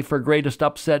nominee for greatest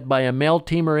upset by a male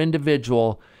team or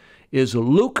individual is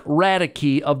Luke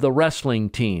Radicke of the wrestling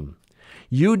team.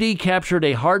 UD captured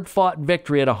a hard-fought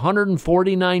victory at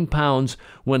 149 pounds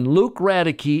when Luke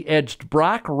Radicke edged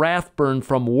Brock Rathburn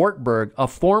from Wartburg, a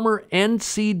former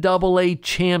NCAA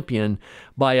champion,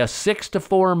 by a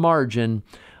 6-4 margin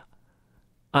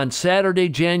on Saturday,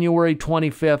 January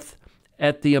 25th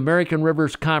at the American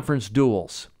Rivers Conference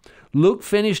Duels. Luke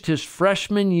finished his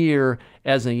freshman year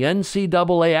as an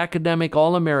NCAA Academic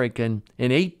All-American,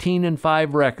 an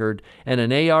 18-5 record, and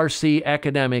an ARC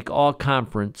Academic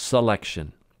All-Conference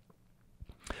selection.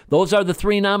 Those are the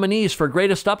 3 nominees for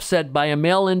greatest upset by a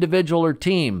male individual or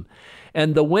team.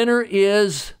 And the winner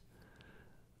is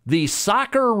the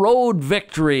soccer road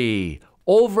victory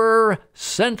over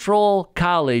Central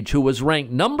College, who was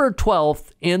ranked number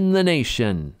 12th in the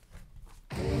nation.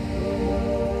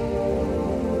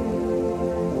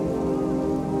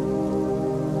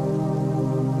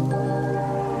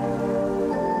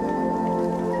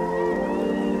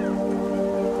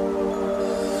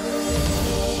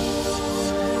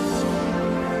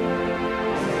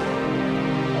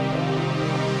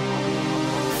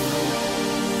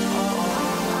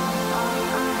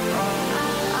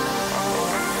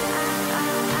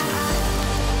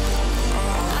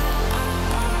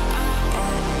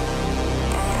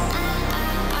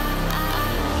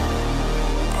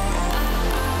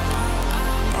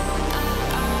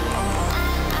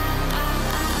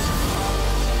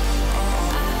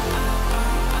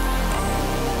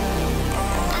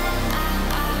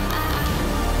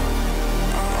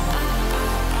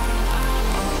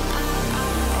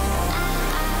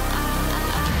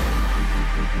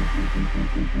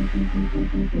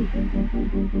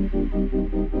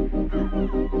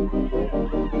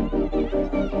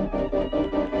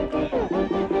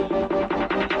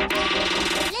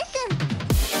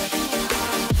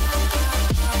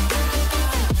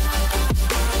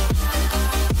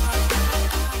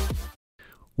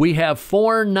 We have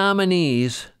 4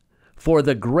 nominees for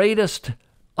the greatest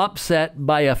upset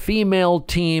by a female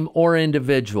team or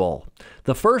individual.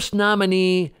 The first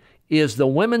nominee is the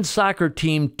women's soccer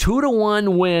team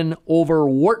 2-1 win over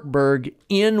Wartburg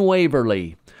in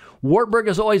Waverly. Wartburg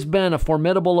has always been a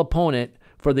formidable opponent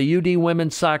for the UD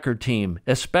women's soccer team,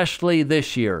 especially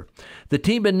this year. The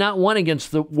team had not won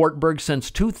against the Wartburg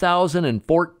since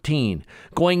 2014.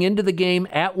 Going into the game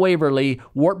at Waverly,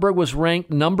 Wartburg was ranked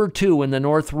number 2 in the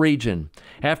North region.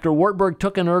 After Wartburg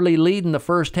took an early lead in the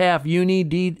first half, UD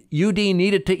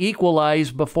needed to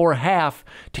equalize before half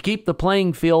to keep the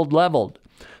playing field leveled.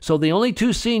 So the only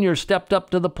 2 seniors stepped up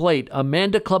to the plate,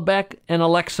 Amanda Klebeck and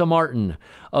Alexa Martin.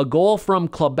 A goal from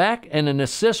Klebeck and an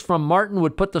assist from Martin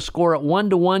would put the score at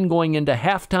 1-1 going into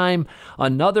halftime.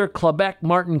 Another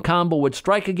Klebeck-Martin combo would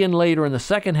strike again later in the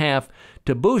second half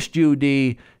to boost UD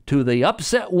to the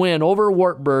upset win over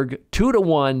Wartburg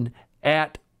 2-1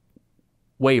 at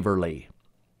Waverly.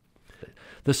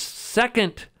 The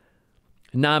second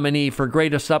nominee for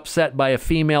greatest upset by a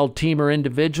female team or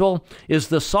individual is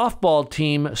the softball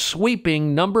team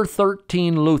sweeping number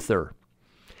 13 Luther.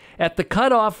 At the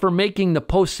cutoff for making the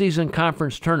postseason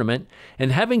conference tournament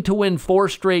and having to win 4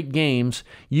 straight games,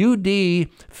 UD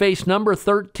faced number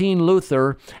 13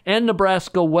 Luther and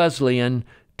Nebraska Wesleyan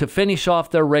to finish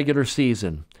off their regular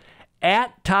season.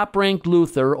 At top-ranked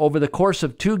Luther, over the course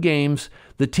of 2 games,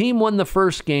 the team won the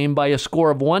first game by a score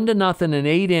of 1-0 in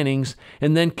 8 innings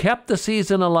and then kept the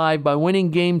season alive by winning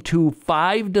Game 2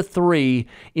 5-3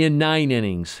 in 9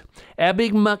 innings. Abby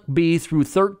McBee threw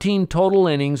 13 total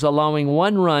innings, allowing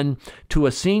 1 run to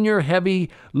a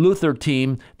senior-heavy Luther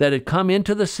team that had come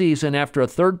into the season after a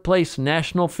third-place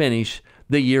national finish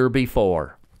the year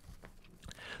before.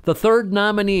 The third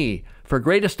nominee for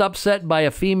greatest upset by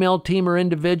a female team or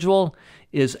individual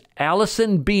is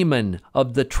Allison Beeman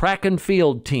of the track and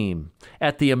field team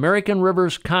at the American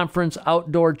Rivers Conference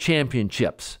Outdoor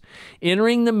Championships.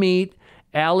 Entering the meet,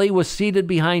 Allie was seated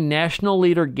behind national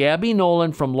leader Gabby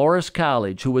Nolan from Loras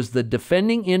College, who was the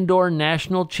defending indoor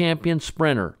national champion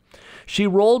sprinter. She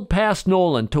rolled past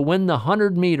Nolan to win the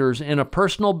 100 meters in a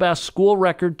personal best school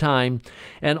record time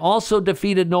and also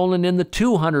defeated Nolan in the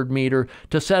 200 meter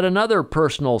to set another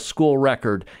personal school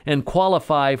record and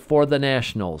qualify for the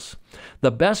nationals.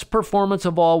 The best performance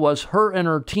of all was her and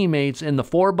her teammates in the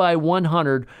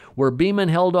 4x100, where Beeman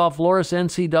held off Loras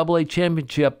NCAA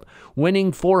championship,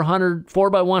 winning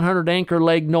 4x100 anchor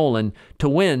leg Nolan to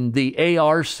win the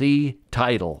ARC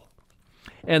title.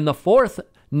 And the fourth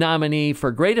nominee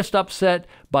for greatest upset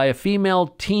by a female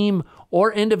team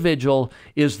or individual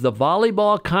is the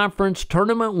volleyball conference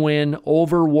tournament win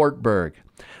over Wartburg.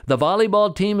 The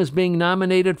volleyball team is being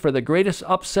nominated for the greatest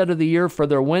upset of the year for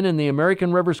their win in the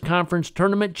American Rivers Conference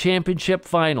Tournament Championship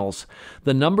Finals.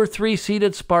 The number 3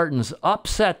 seeded Spartans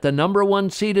upset the number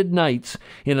 1 seeded Knights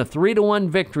in a 3-1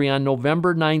 victory on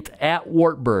November 9th at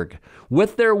Wartburg.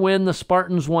 With their win, the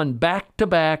Spartans won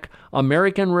back-to-back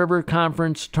American River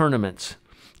Conference tournaments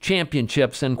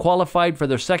championships and qualified for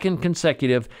their second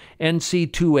consecutive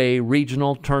NC2A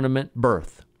regional tournament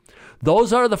berth.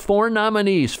 Those are the 4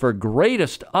 nominees for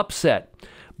greatest upset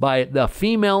by the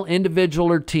female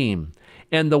individual or team.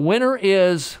 And the winner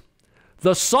is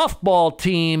the softball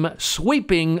team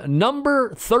sweeping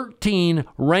number 13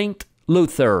 ranked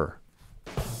Luther.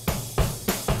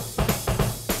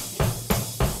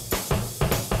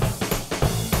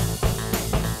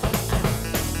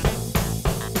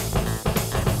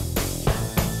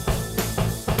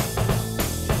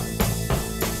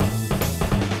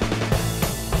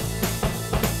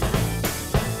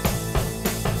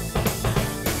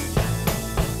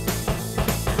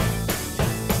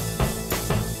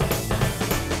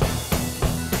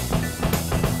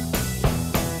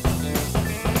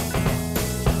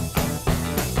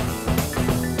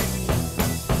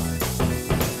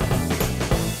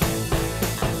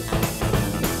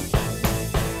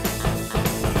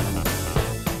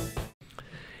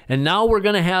 And now we're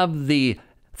going to have the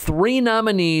 3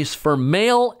 nominees for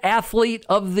Male Athlete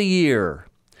of the Year.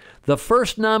 The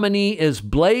first nominee is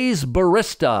Blaze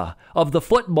Barista of the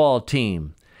football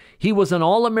team. He was an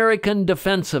All-American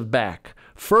defensive back,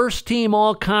 first team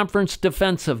All-Conference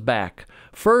defensive back,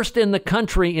 first in the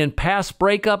country in pass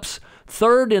breakups,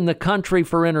 third in the country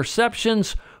for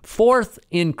interceptions, fourth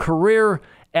in career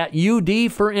at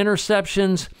UD for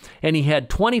interceptions, and he had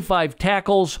 25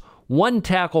 tackles, 1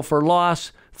 tackle for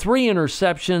loss, 3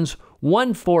 interceptions,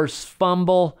 1 forced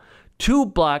fumble, 2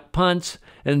 block punts,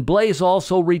 and Blaze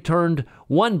also returned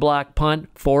 1 block punt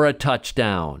for a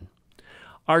touchdown.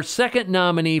 Our second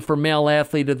nominee for Male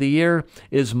Athlete of the Year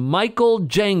is Michael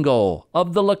Django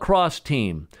of the lacrosse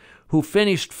team, who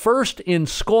finished first in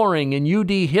scoring in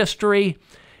UD history.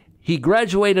 He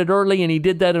graduated early, and he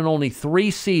did that in only 3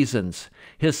 seasons.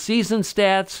 His season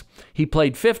stats: he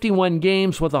played 51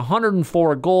 games with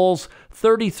 104 goals,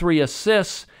 33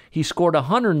 assists. He scored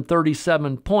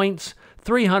 137 points,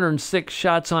 306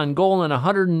 shots on goal, and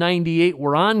 198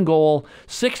 were on goal,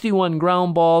 61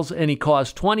 ground balls, and he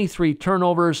caused 23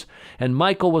 turnovers. And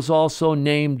Michael was also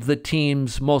named the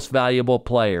team's most valuable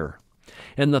player.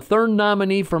 And the third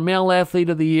nominee for Male Athlete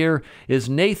of the Year is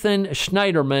Nathan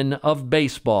Schneiderman of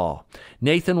baseball.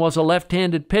 Nathan was a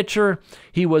left-handed pitcher.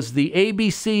 He was the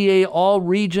ABCA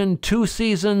All-Region 2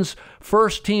 seasons,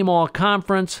 first-team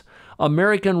All-Conference.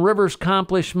 American River's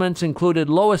accomplishments included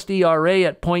lowest ERA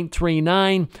at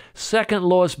 .39, second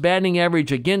lowest batting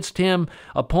average against him.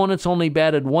 Opponents only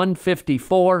batted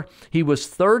 .154. He was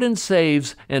third in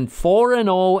saves and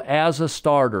 4-0 as a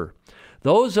starter.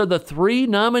 Those are the 3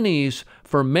 nominees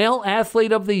for Male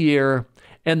Athlete of the Year.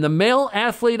 And the Male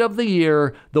Athlete of the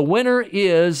Year, the winner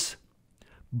is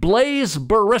Blaze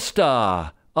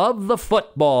Barista of the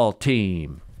football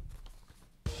team.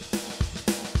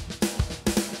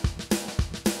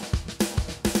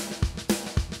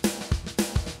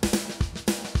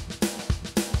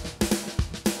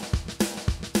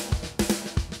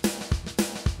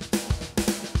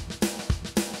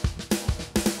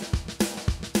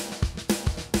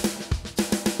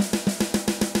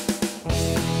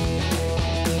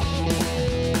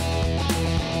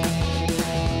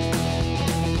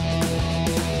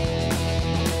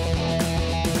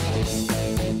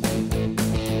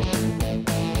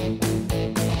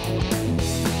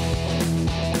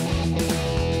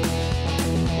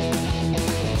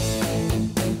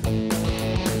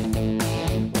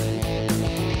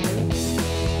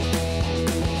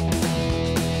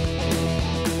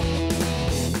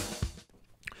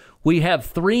 We have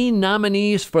 3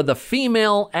 nominees for the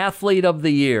Female Athlete of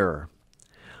the Year.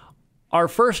 Our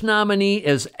first nominee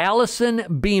is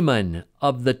Allison Beeman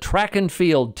of the track and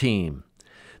field team.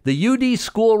 The UD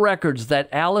school records that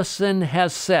Allison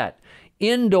has set: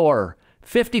 indoor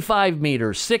 55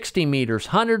 meters, 60 meters,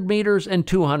 100 meters, and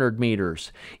 200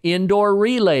 meters. Indoor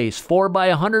relays,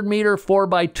 4x100 meter,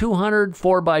 4x200,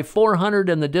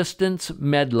 4x400, and the distance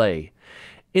medley.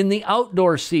 In the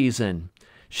outdoor season,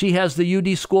 she has the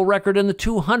UD school record in the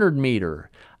 200 meter,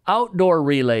 outdoor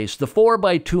relays, the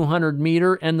 4x200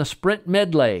 meter, and the sprint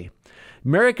medley.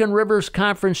 American River's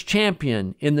Conference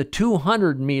champion in the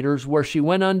 200 meters, where she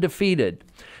went undefeated.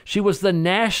 She was the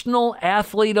National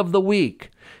Athlete of the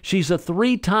Week. She's a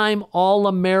 3-time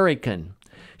All-American.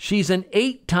 She's an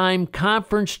 8-time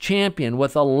conference champion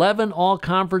with 11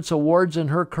 all-conference awards in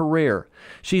her career.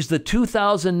 She's the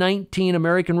 2019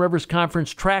 American Rivers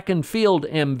Conference track and field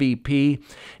MVP,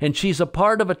 and she's a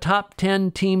part of a top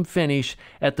 10 team finish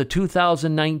at the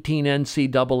 2019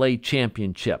 NCAA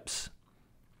Championships.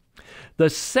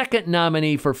 The second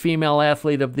nominee for Female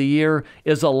Athlete of the Year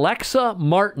is Alexa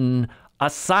Martin, a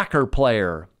soccer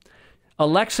player.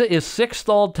 Alexa is 6th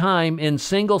all-time in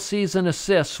single-season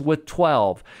assists with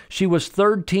 12. She was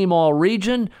 3rd-team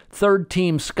All-Region,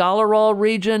 3rd-team Scholar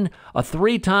All-Region, a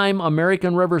 3-time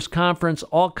American Rivers Conference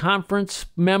All-Conference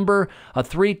member, a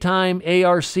 3-time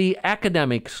ARC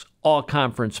Academics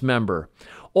All-Conference member.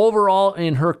 Overall,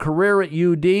 in her career at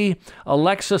UD,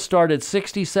 Alexa started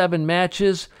 67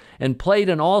 matches and played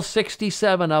in all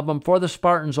 67 of them for the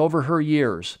Spartans over her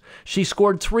years. She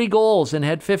scored 3 goals and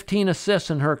had 15 assists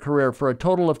in her career for a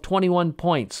total of 21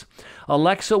 points.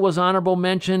 Alexa was honorable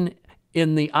mention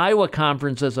in the Iowa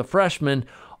Conference as a freshman,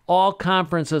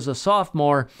 All-Conference as a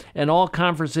sophomore, and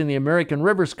All-Conference in the American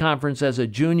Rivers Conference as a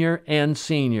junior and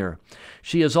senior.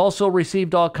 She has also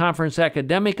received All-Conference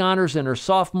academic honors in her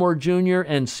sophomore, junior,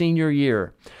 and senior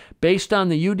year. Based on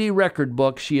the UD record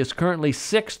book, she is currently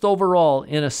 6th overall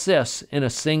in assists in a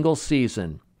single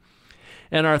season.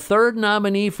 And our third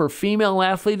nominee for Female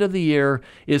Athlete of the Year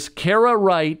is Kara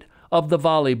Wright of the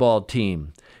volleyball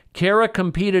team. Kara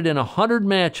competed in 100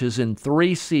 matches in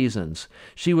 3 seasons.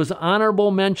 She was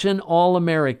honorable mention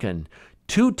All-American,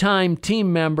 2-time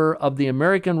team member of the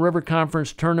American River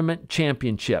Conference Tournament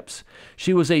Championships.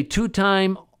 She was a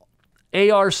 2-time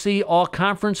ARC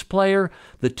All-Conference player,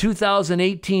 the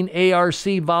 2018 ARC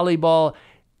Volleyball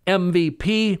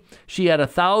MVP. She had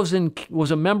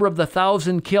was a member of the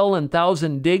 1,000 Kill and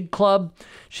 1,000 Dig Club.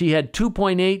 She had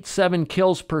 2.87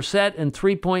 kills per set and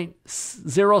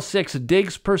 3.06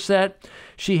 digs per set.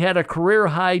 She had a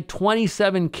career-high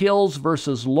 27 kills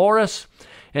versus Loris,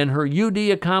 and her UD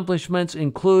accomplishments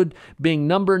include being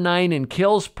number 9 in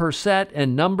kills per set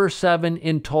and number 7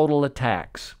 in total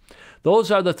attacks.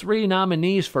 Those are the 3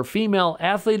 nominees for Female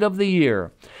Athlete of the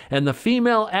Year. And the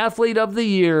Female Athlete of the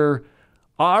Year,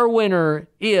 our winner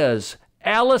is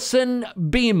Allison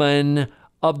Beeman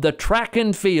of the track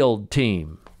and field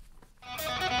team.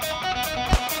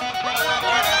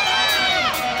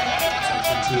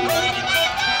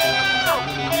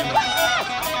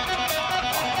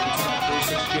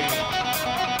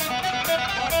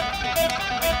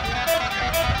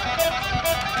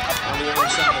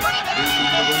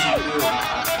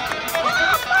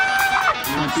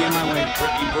 Be in my way.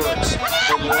 Brittany Burks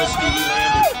for Laura Stevie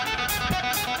Landry.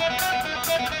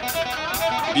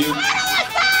 Dubuque.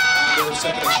 Their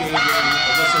second exchange in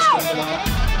Alyssa Strengelon.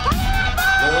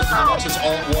 Laura's from Alexis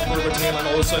Alt, Warburg, Taylor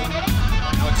Olsen.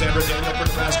 Alexandra Daniel for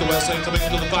Nebraska Wrestling coming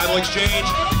into the final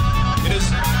exchange. It is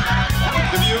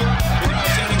Dubuque with an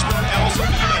outstanding sprint,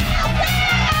 Allison Beeman.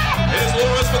 It is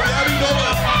Laura's with Gabby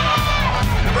Nolan.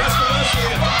 Nebraska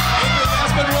Wrestling, Ingrid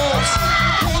Aspen Rolls.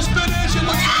 Close finish, it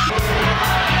looks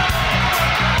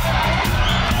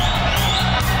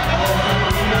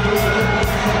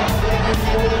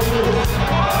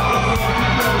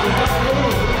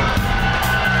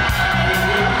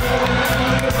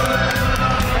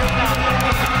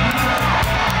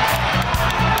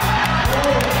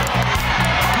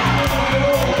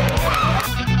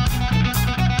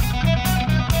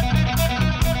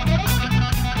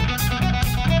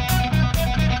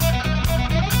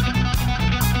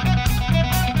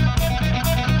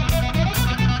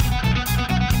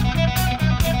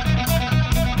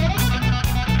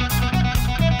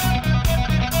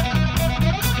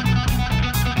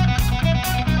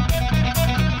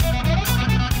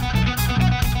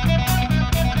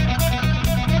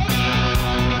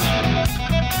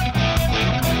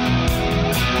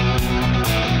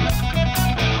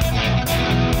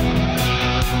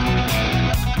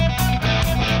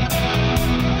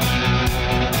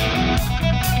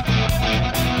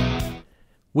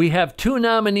We have 2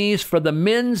 nominees for the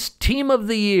Men's Team of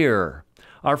the Year.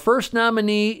 Our first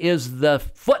nominee is the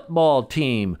football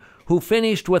team, who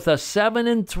finished with a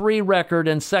 7-3 record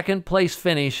and second place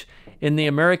finish in the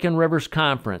American Rivers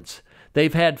Conference.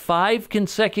 They've had 5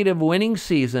 consecutive winning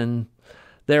seasons.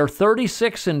 They're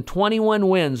 36-21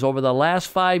 wins over the last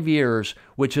 5 years,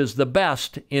 which is the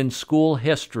best in school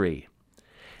history.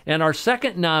 And our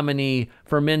second nominee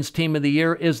for Men's Team of the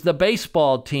Year is the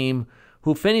baseball team,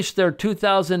 who finished their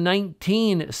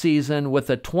 2019 season with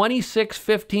a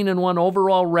 26-15-1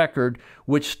 overall record,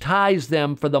 which ties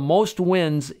them for the most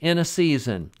wins in a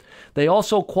season. They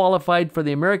also qualified for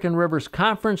the American Rivers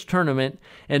Conference Tournament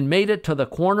and made it to the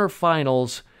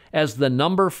quarterfinals as the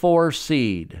number 4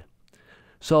 seed.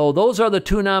 So those are the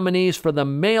 2 nominees for the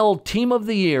Male Team of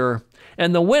the Year,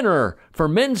 and the winner for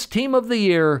Men's Team of the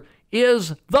Year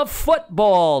is the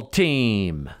football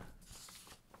team.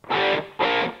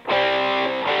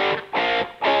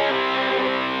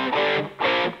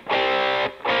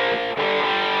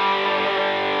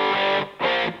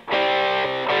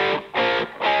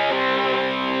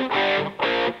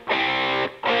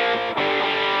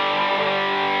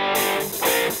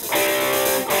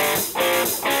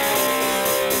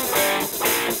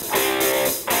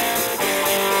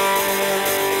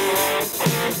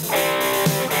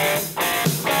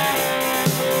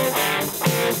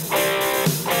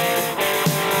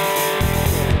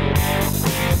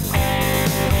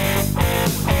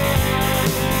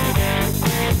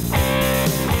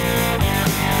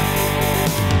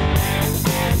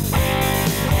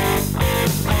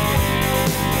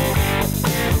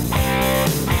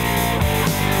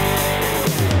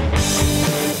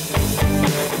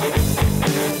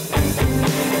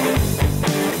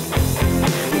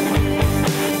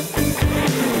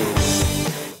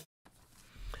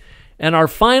 And our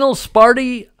final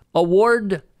Sparty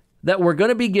award that we're going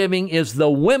to be giving is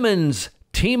the Women's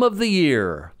Team of the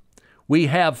Year. We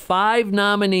have 5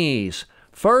 nominees.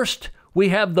 First, we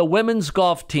have the women's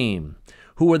golf team,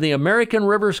 who were the American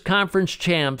Rivers Conference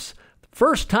champs,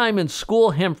 first time in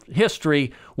school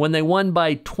history when they won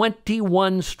by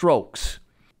 21 strokes.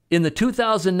 In the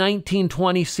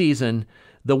 2019-20 season,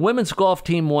 the women's golf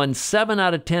team won 7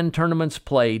 out of 10 tournaments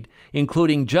played,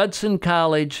 including Judson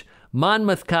College,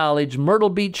 Monmouth College, Myrtle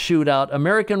Beach Shootout,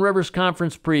 American Rivers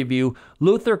Conference Preview,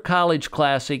 Luther College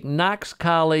Classic, Knox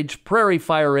College, Prairie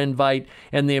Fire Invite,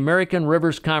 and the American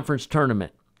Rivers Conference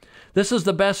Tournament. This is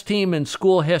the best team in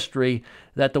school history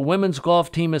that the women's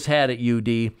golf team has had at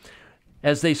UD,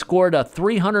 as they scored a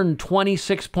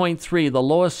 326.3, the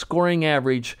lowest scoring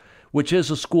average, which is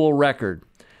a school record.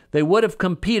 They would have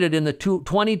competed in the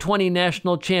 2020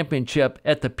 National Championship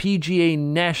at the PGA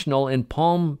National in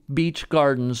Palm Beach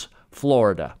Gardens,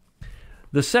 Florida.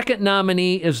 The second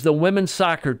nominee is the women's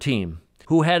soccer team,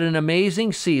 who had an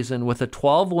amazing season with a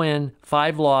 12-win,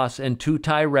 5-loss, and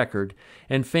 2-tie record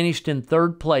and finished in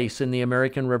third place in the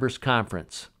American Rivers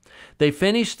Conference. They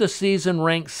finished the season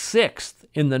ranked 6th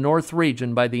in the North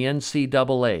Region by the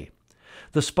NCAA.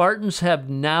 The Spartans have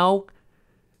now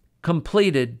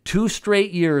completed 2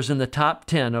 straight years in the top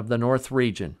 10 of the North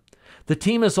Region. The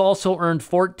team has also earned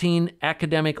 14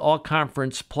 academic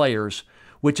all-conference players,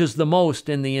 which is the most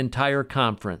in the entire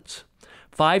conference.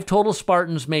 5 total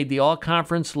Spartans made the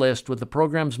all-conference list, with the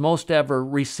program's most ever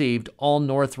received all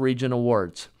North Region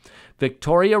awards.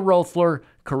 Victoria Rothler,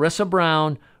 Carissa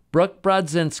Brown, Brooke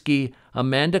Brodzinski,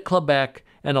 Amanda Klebeck,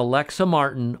 and Alexa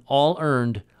Martin all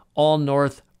earned all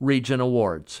North Region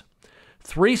awards.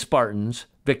 3 Spartans,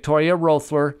 Victoria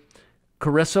Rothler,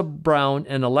 Carissa Brown,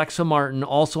 and Alexa Martin,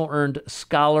 also earned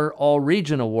Scholar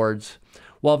All-Region awards,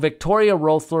 while Victoria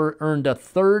Rothler earned a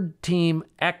third-team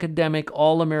Academic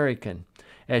All-American,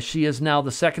 as she is now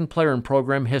the second player in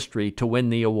program history to win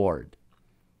the award.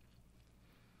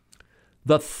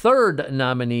 The third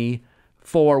nominee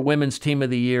for Women's Team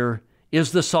of the Year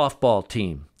is the softball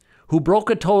team, who broke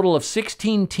a total of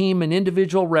 16 team and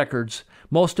individual records,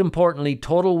 most importantly,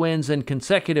 total wins and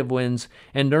consecutive wins,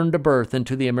 and earned a berth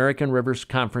into the American Rivers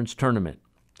Conference Tournament.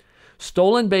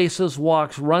 Stolen bases,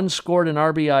 walks, runs scored, and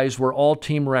RBIs were all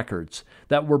team records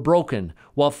that were broken,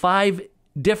 while 5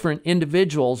 different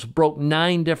individuals broke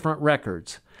 9 different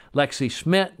records. Lexi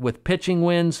Schmidt with pitching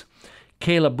wins,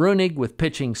 Kayla Brunig with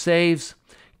pitching saves,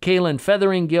 Kaylin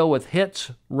Featheringgill with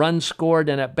hits, runs scored,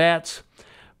 and at-bats,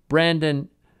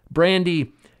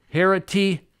 Brandy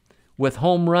Harity with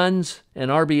home runs and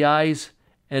RBIs,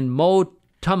 and Mo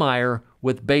Tumeyer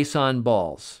with base on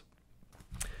balls.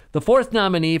 The fourth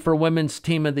nominee for Women's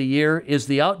Team of the Year is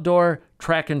the outdoor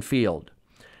track and field,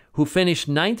 who finished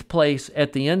 9th place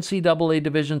at the NCAA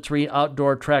Division III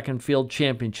Outdoor Track and Field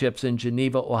Championships in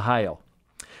Geneva, Ohio.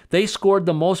 They scored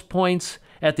the most points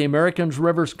at the American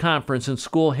Rivers Conference in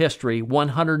school history,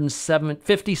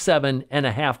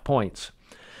 157.5 points.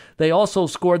 They also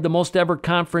scored the most ever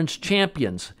conference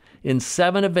champions in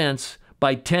 7 events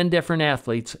by 10 different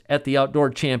athletes at the Outdoor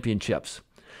Championships.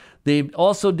 They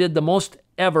also did the most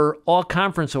ever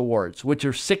all-conference awards, which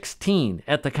are 16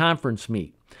 at the conference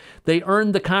meet. They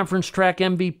earned the conference track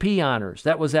MVP honors.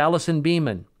 That was Allison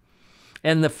Beeman.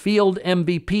 And the field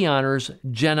MVP honors,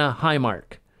 Jenna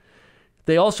Highmark.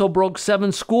 They also broke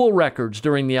 7 school records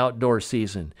during the outdoor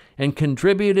season and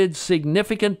contributed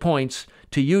significant points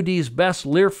to UD's best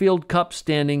Learfield Cup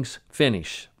standings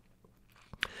finish.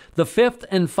 The fifth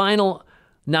and final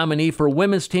nominee for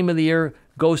Women's Team of the Year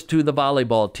goes to the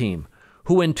volleyball team,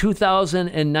 who in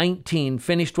 2019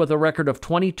 finished with a record of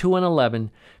 22-11,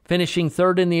 finishing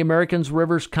third in the American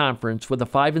Rivers Conference with a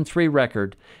 5-3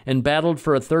 record, and battled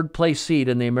for a third-place seed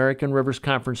in the American Rivers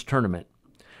Conference Tournament,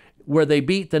 where they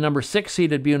beat the number 6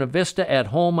 seeded Buena Vista at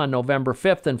home on November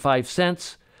 5th in 5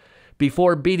 sets,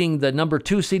 before beating the number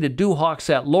 2 seeded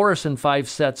Duhawks at Loris in 5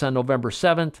 sets on November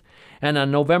 7th, and on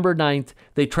November 9th,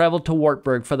 they traveled to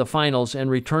Wartburg for the finals and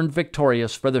returned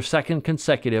victorious for their second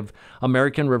consecutive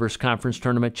American Rivers Conference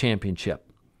Tournament championship.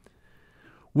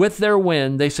 With their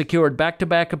win, they secured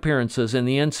back-to-back appearances in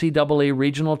the NCAA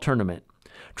Regional Tournament.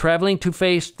 Traveling to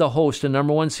face the host, the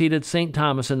number 1 seeded St.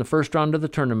 Thomas in the first round of the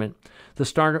tournament, the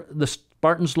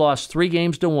Spartans lost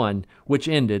 3-1, which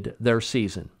ended their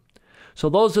season. So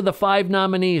those are the 5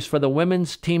 nominees for the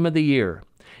Women's Team of the Year.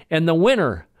 And the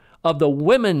winner of the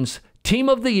Women's Team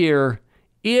of the Year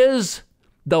is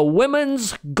the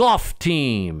Women's Golf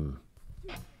Team.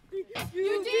 You know?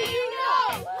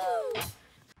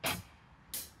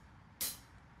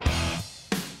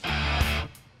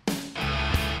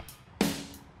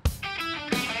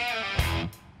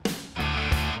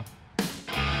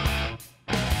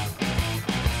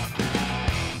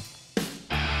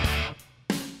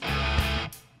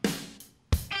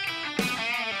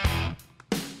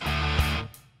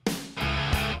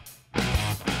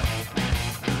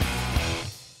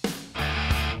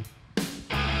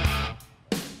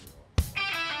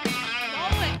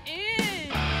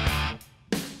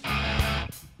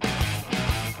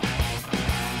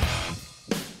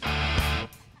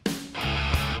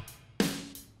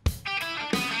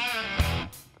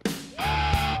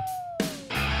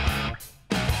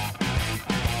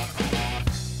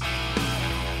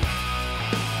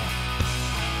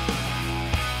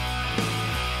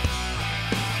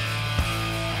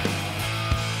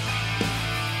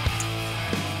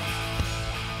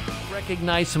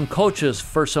 Recognize some coaches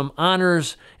for some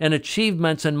honors and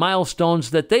achievements and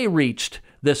milestones that they reached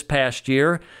this past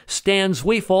year. Stan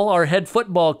Zwiefel, our head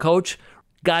football coach,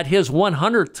 got his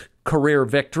 100th career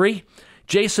victory.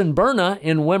 Jason Berna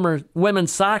in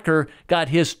women's soccer got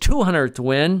his 200th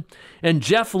win, and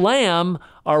Jeff Lamb,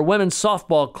 our women's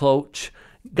softball coach,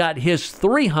 got his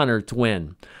 300th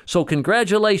win. So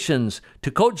congratulations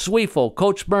to Coach Zwiefel,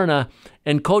 Coach Berna,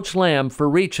 and Coach Lamb for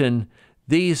reaching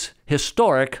these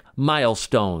historic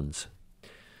milestones.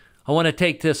 I want to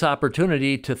take this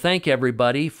opportunity to thank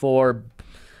everybody for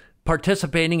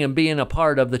participating and being a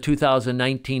part of the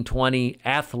 2019-20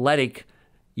 athletic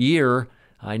year.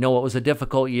 I know it was a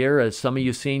difficult year as some of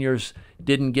you seniors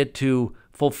didn't get to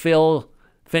fulfill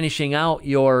finishing out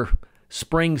your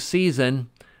spring season,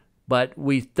 but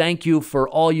we thank you for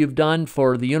all you've done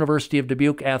for the University of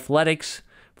Dubuque athletics,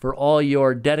 for all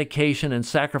your dedication and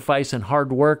sacrifice and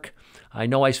hard work. I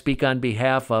know I speak on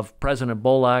behalf of President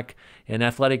Bolak and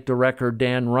Athletic Director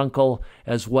Dan Runkle,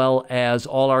 as well as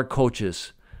all our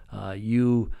coaches.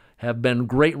 You have been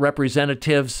great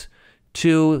representatives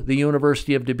to the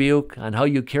University of Dubuque on how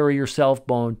you carry yourself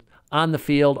both on the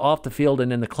field, off the field,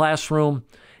 and in the classroom.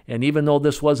 And even though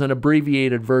this was an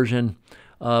abbreviated version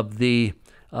of the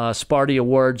Sparty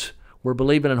Awards, we're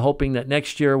believing and hoping that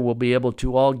next year we'll be able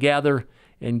to all gather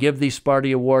and give these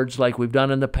Sparty Awards like we've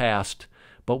done in the past.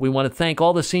 But we want to thank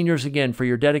all the seniors again for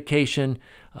your dedication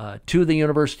to the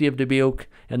University of Dubuque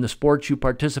and the sports you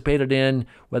participated in,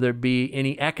 whether it be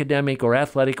any academic or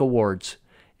athletic awards.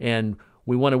 And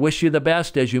we want to wish you the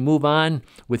best as you move on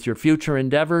with your future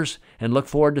endeavors and look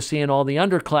forward to seeing all the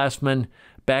underclassmen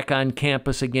back on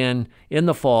campus again in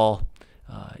the fall,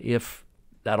 if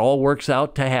that all works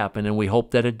out to happen, and we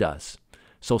hope that it does.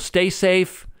 So stay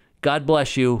safe, God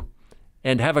bless you,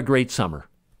 and have a great summer.